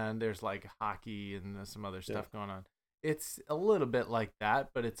 eyes. Yeah. And there's like hockey and some other stuff going on. It's a little bit like that,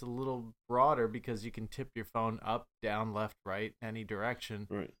 but it's a little broader because you can tip your phone up, down, left, right, any direction,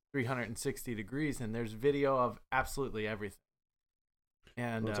 Right. 360 degrees, and there's video of absolutely everything.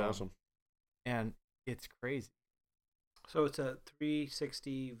 And That's awesome. And it's crazy. So it's a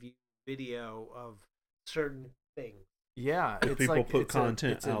 360 view video of certain things. Yeah, If it's people like put it's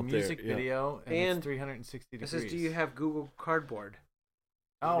content it's a out there, music yeah. video, and And it's 360 It degrees. says, "Do you have Google Cardboard?"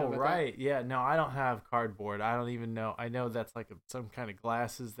 You know Oh, about that? right. Yeah, no, I don't have cardboard. I don't even know. I know that's like some kind of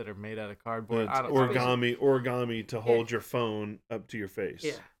glasses that are made out of cardboard. It's I don't origami to hold your phone up to your face.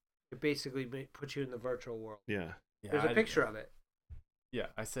 Yeah, it basically puts you in the virtual world. Yeah. Yeah, There's a picture of it. Yeah,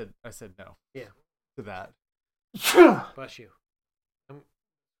 I said no. Yeah. To that. Bless you.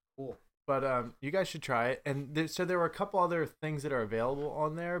 Cool. But you guys should try it. And so there were a couple other things that are available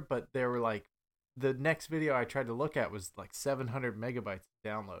on there, but they were like the next video I tried to look at was like 700 megabytes to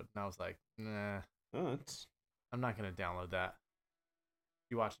download, and I was like, nah, Oh, that's I'm not gonna download that.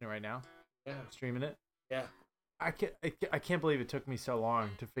 You watching it right now? Yeah. Streaming it? Yeah. I can't believe it took me so long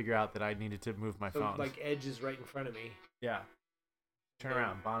to figure out that I needed to move my So phone. like Edge is right in front of me. Yeah. Turn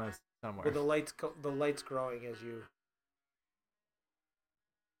around. Bono's somewhere. With the lights growing as you.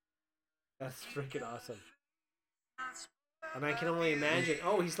 That's freaking awesome. And I can only imagine.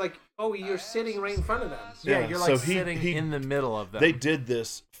 Oh, he's like, oh, you're sitting right in front of them. Yeah, Yeah, you're so like he- sitting he- in the middle of them. they did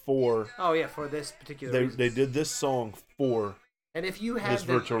this for Oh yeah, for this particular. they reason. did this song for And if you had this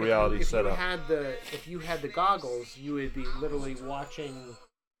virtual reality setup. if you had the goggles, you would be literally watching.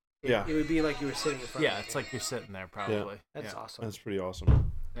 Yeah. It would be like you were sitting in front. Yeah, of it's like you're sitting there probably. That's yeah. awesome. that's pretty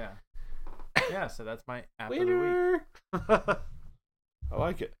awesome. Yeah. Yeah, so that's my app of the week. Winner. I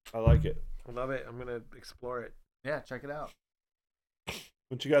like it. I like it. I love it. I'm gonna explore it. Yeah, check it out.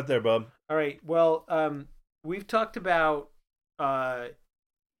 What you got there, bub? All right. Well, we've talked about eBay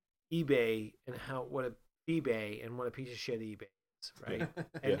and what a piece of shit eBay is, right?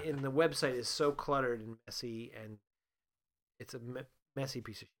 And, Yeah. and the website is so cluttered and messy, and it's a messy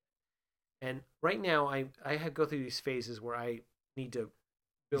piece of shit. And right now, I go through these phases where I need to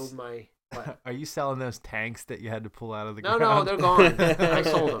build my Are you selling those tanks that you had to pull out of the No, ground? they're gone. I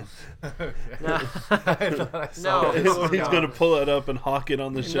sold them. Okay. No. I thought I saw No. this. He's gonna pull it up and hawk it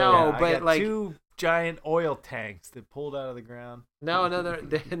on the show. No. I but, got like- 2 giant oil tanks that pulled out of the ground. No,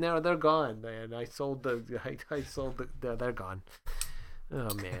 they're gone, man. I sold the. They're gone.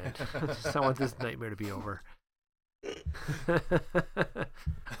 Oh man, I just want this nightmare to be over.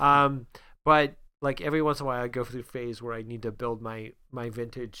 But like every once in a while, I go through a phase where I need to build my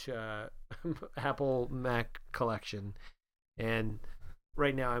vintage Apple Mac collection, and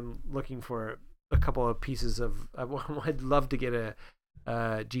right now I'm looking for a couple of pieces of. I'd love to get a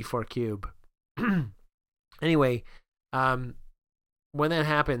G4 Cube. Anyway, when that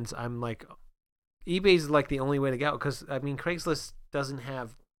happens, I'm like, eBay's like the only way to go, because I mean Craigslist doesn't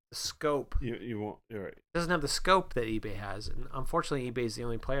have the scope. You won't. You're right. Doesn't have the scope that eBay has, and unfortunately, eBay is the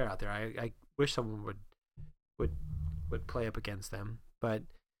only player out there. I wish someone would play up against them, but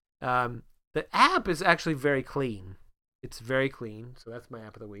the app is actually very clean. It's very clean, so that's my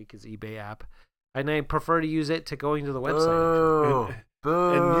app of the week is eBay app, and I prefer to use it to going to the website. Boo.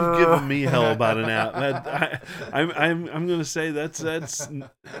 And you've given me hell about an app. I'm gonna say that's an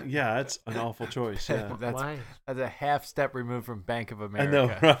awful choice. Yeah. Why? That's a half step removed from Bank of I America. know,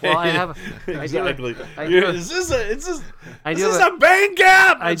 right? Well, I have- exactly. I do have- Is this I is do this have a bank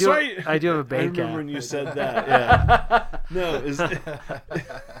app? I That's do. right. I do have a bank I remember app. when you said that. Yeah. No, is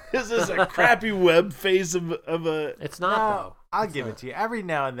this a crappy web phase of a? It's not No, though. I'll It's give not. it to you. Every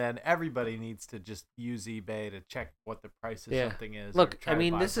now and then, everybody needs to just use eBay to check what the price of Yeah. something is. Look, or try I to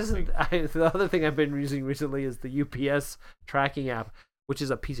mean, buy this something. isn't. The other thing I've been using recently is the UPS tracking app, which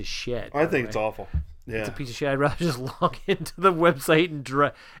is a piece of shit. I think it's awful. Yeah. It's a piece of shit. I'd rather just log into the website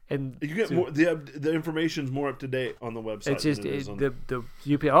and You get more. The information's more up to date on the website. It's just than it is on the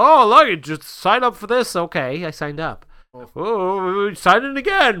UPS. Oh, look! It just sign up for this. Okay, I signed up. Oh, sign in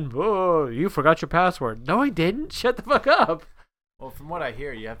again. Oh, you forgot your password. No, I didn't. Shut the fuck up. Well, from what I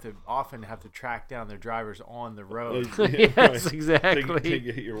hear, you often have to track down their drivers on the road Yes, right. exactly. To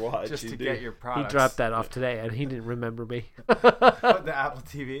get your watch. just you to do. get your He products. dropped that off today, and he didn't remember me. The Apple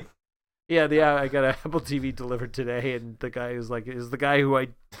TV. Yeah, I got an Apple TV delivered today, and the guy is like, is the guy who I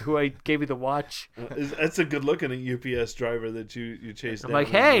gave you the watch. That's a good looking UPS driver that you chased. I'm down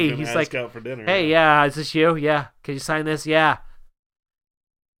like, when you were hey, gonna he's ask like, out for dinner. Hey, yeah, is this you? Yeah, can you sign this? Yeah,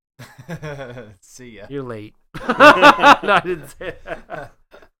 See ya. you're late. No, I didn't say that.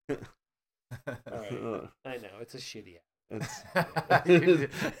 Uh, I know it's a shitty app. that's-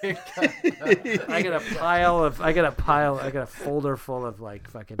 I got a folder full of like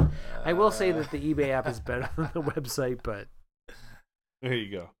fucking. I will say that the eBay app is better than the website, but There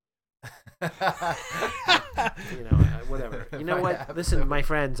you go. whatever. You know what? Listen, my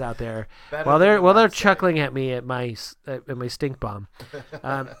friends out there, Better while than they're the website. chuckling at me at my stink bomb.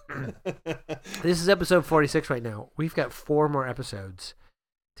 This is episode 46 right now. We've got 4 more episodes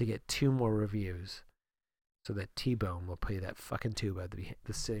to get 2 more reviews, so that T-Bone will play that fucking tuba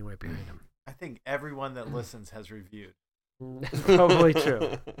that's sitting right behind him. I think everyone that listens has reviewed. That's probably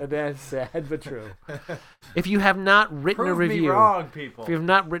true. That's sad but true. If you have not written Prove a review, me wrong, people. if you have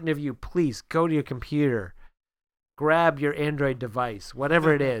not written a review, please go to your computer, grab your Android device,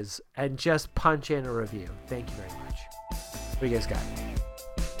 whatever it is, and just punch in a review. Thank you very much. What do you guys got? I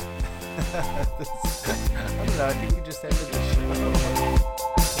don't know. I think we just ended the show.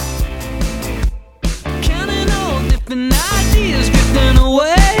 Counting all different ideas drifting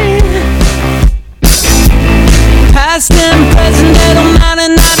away. Past and present, they don't matter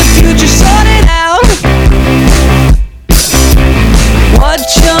now. The future sorted out.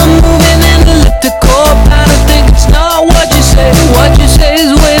 Watch you moving in elliptical pattern. Think it's not what you say. What you say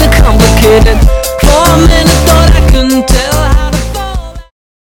is way too complicated. For a minute, thought I couldn't tell how to fall.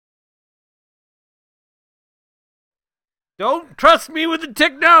 Don't trust me with the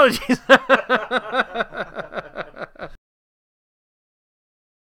technologies.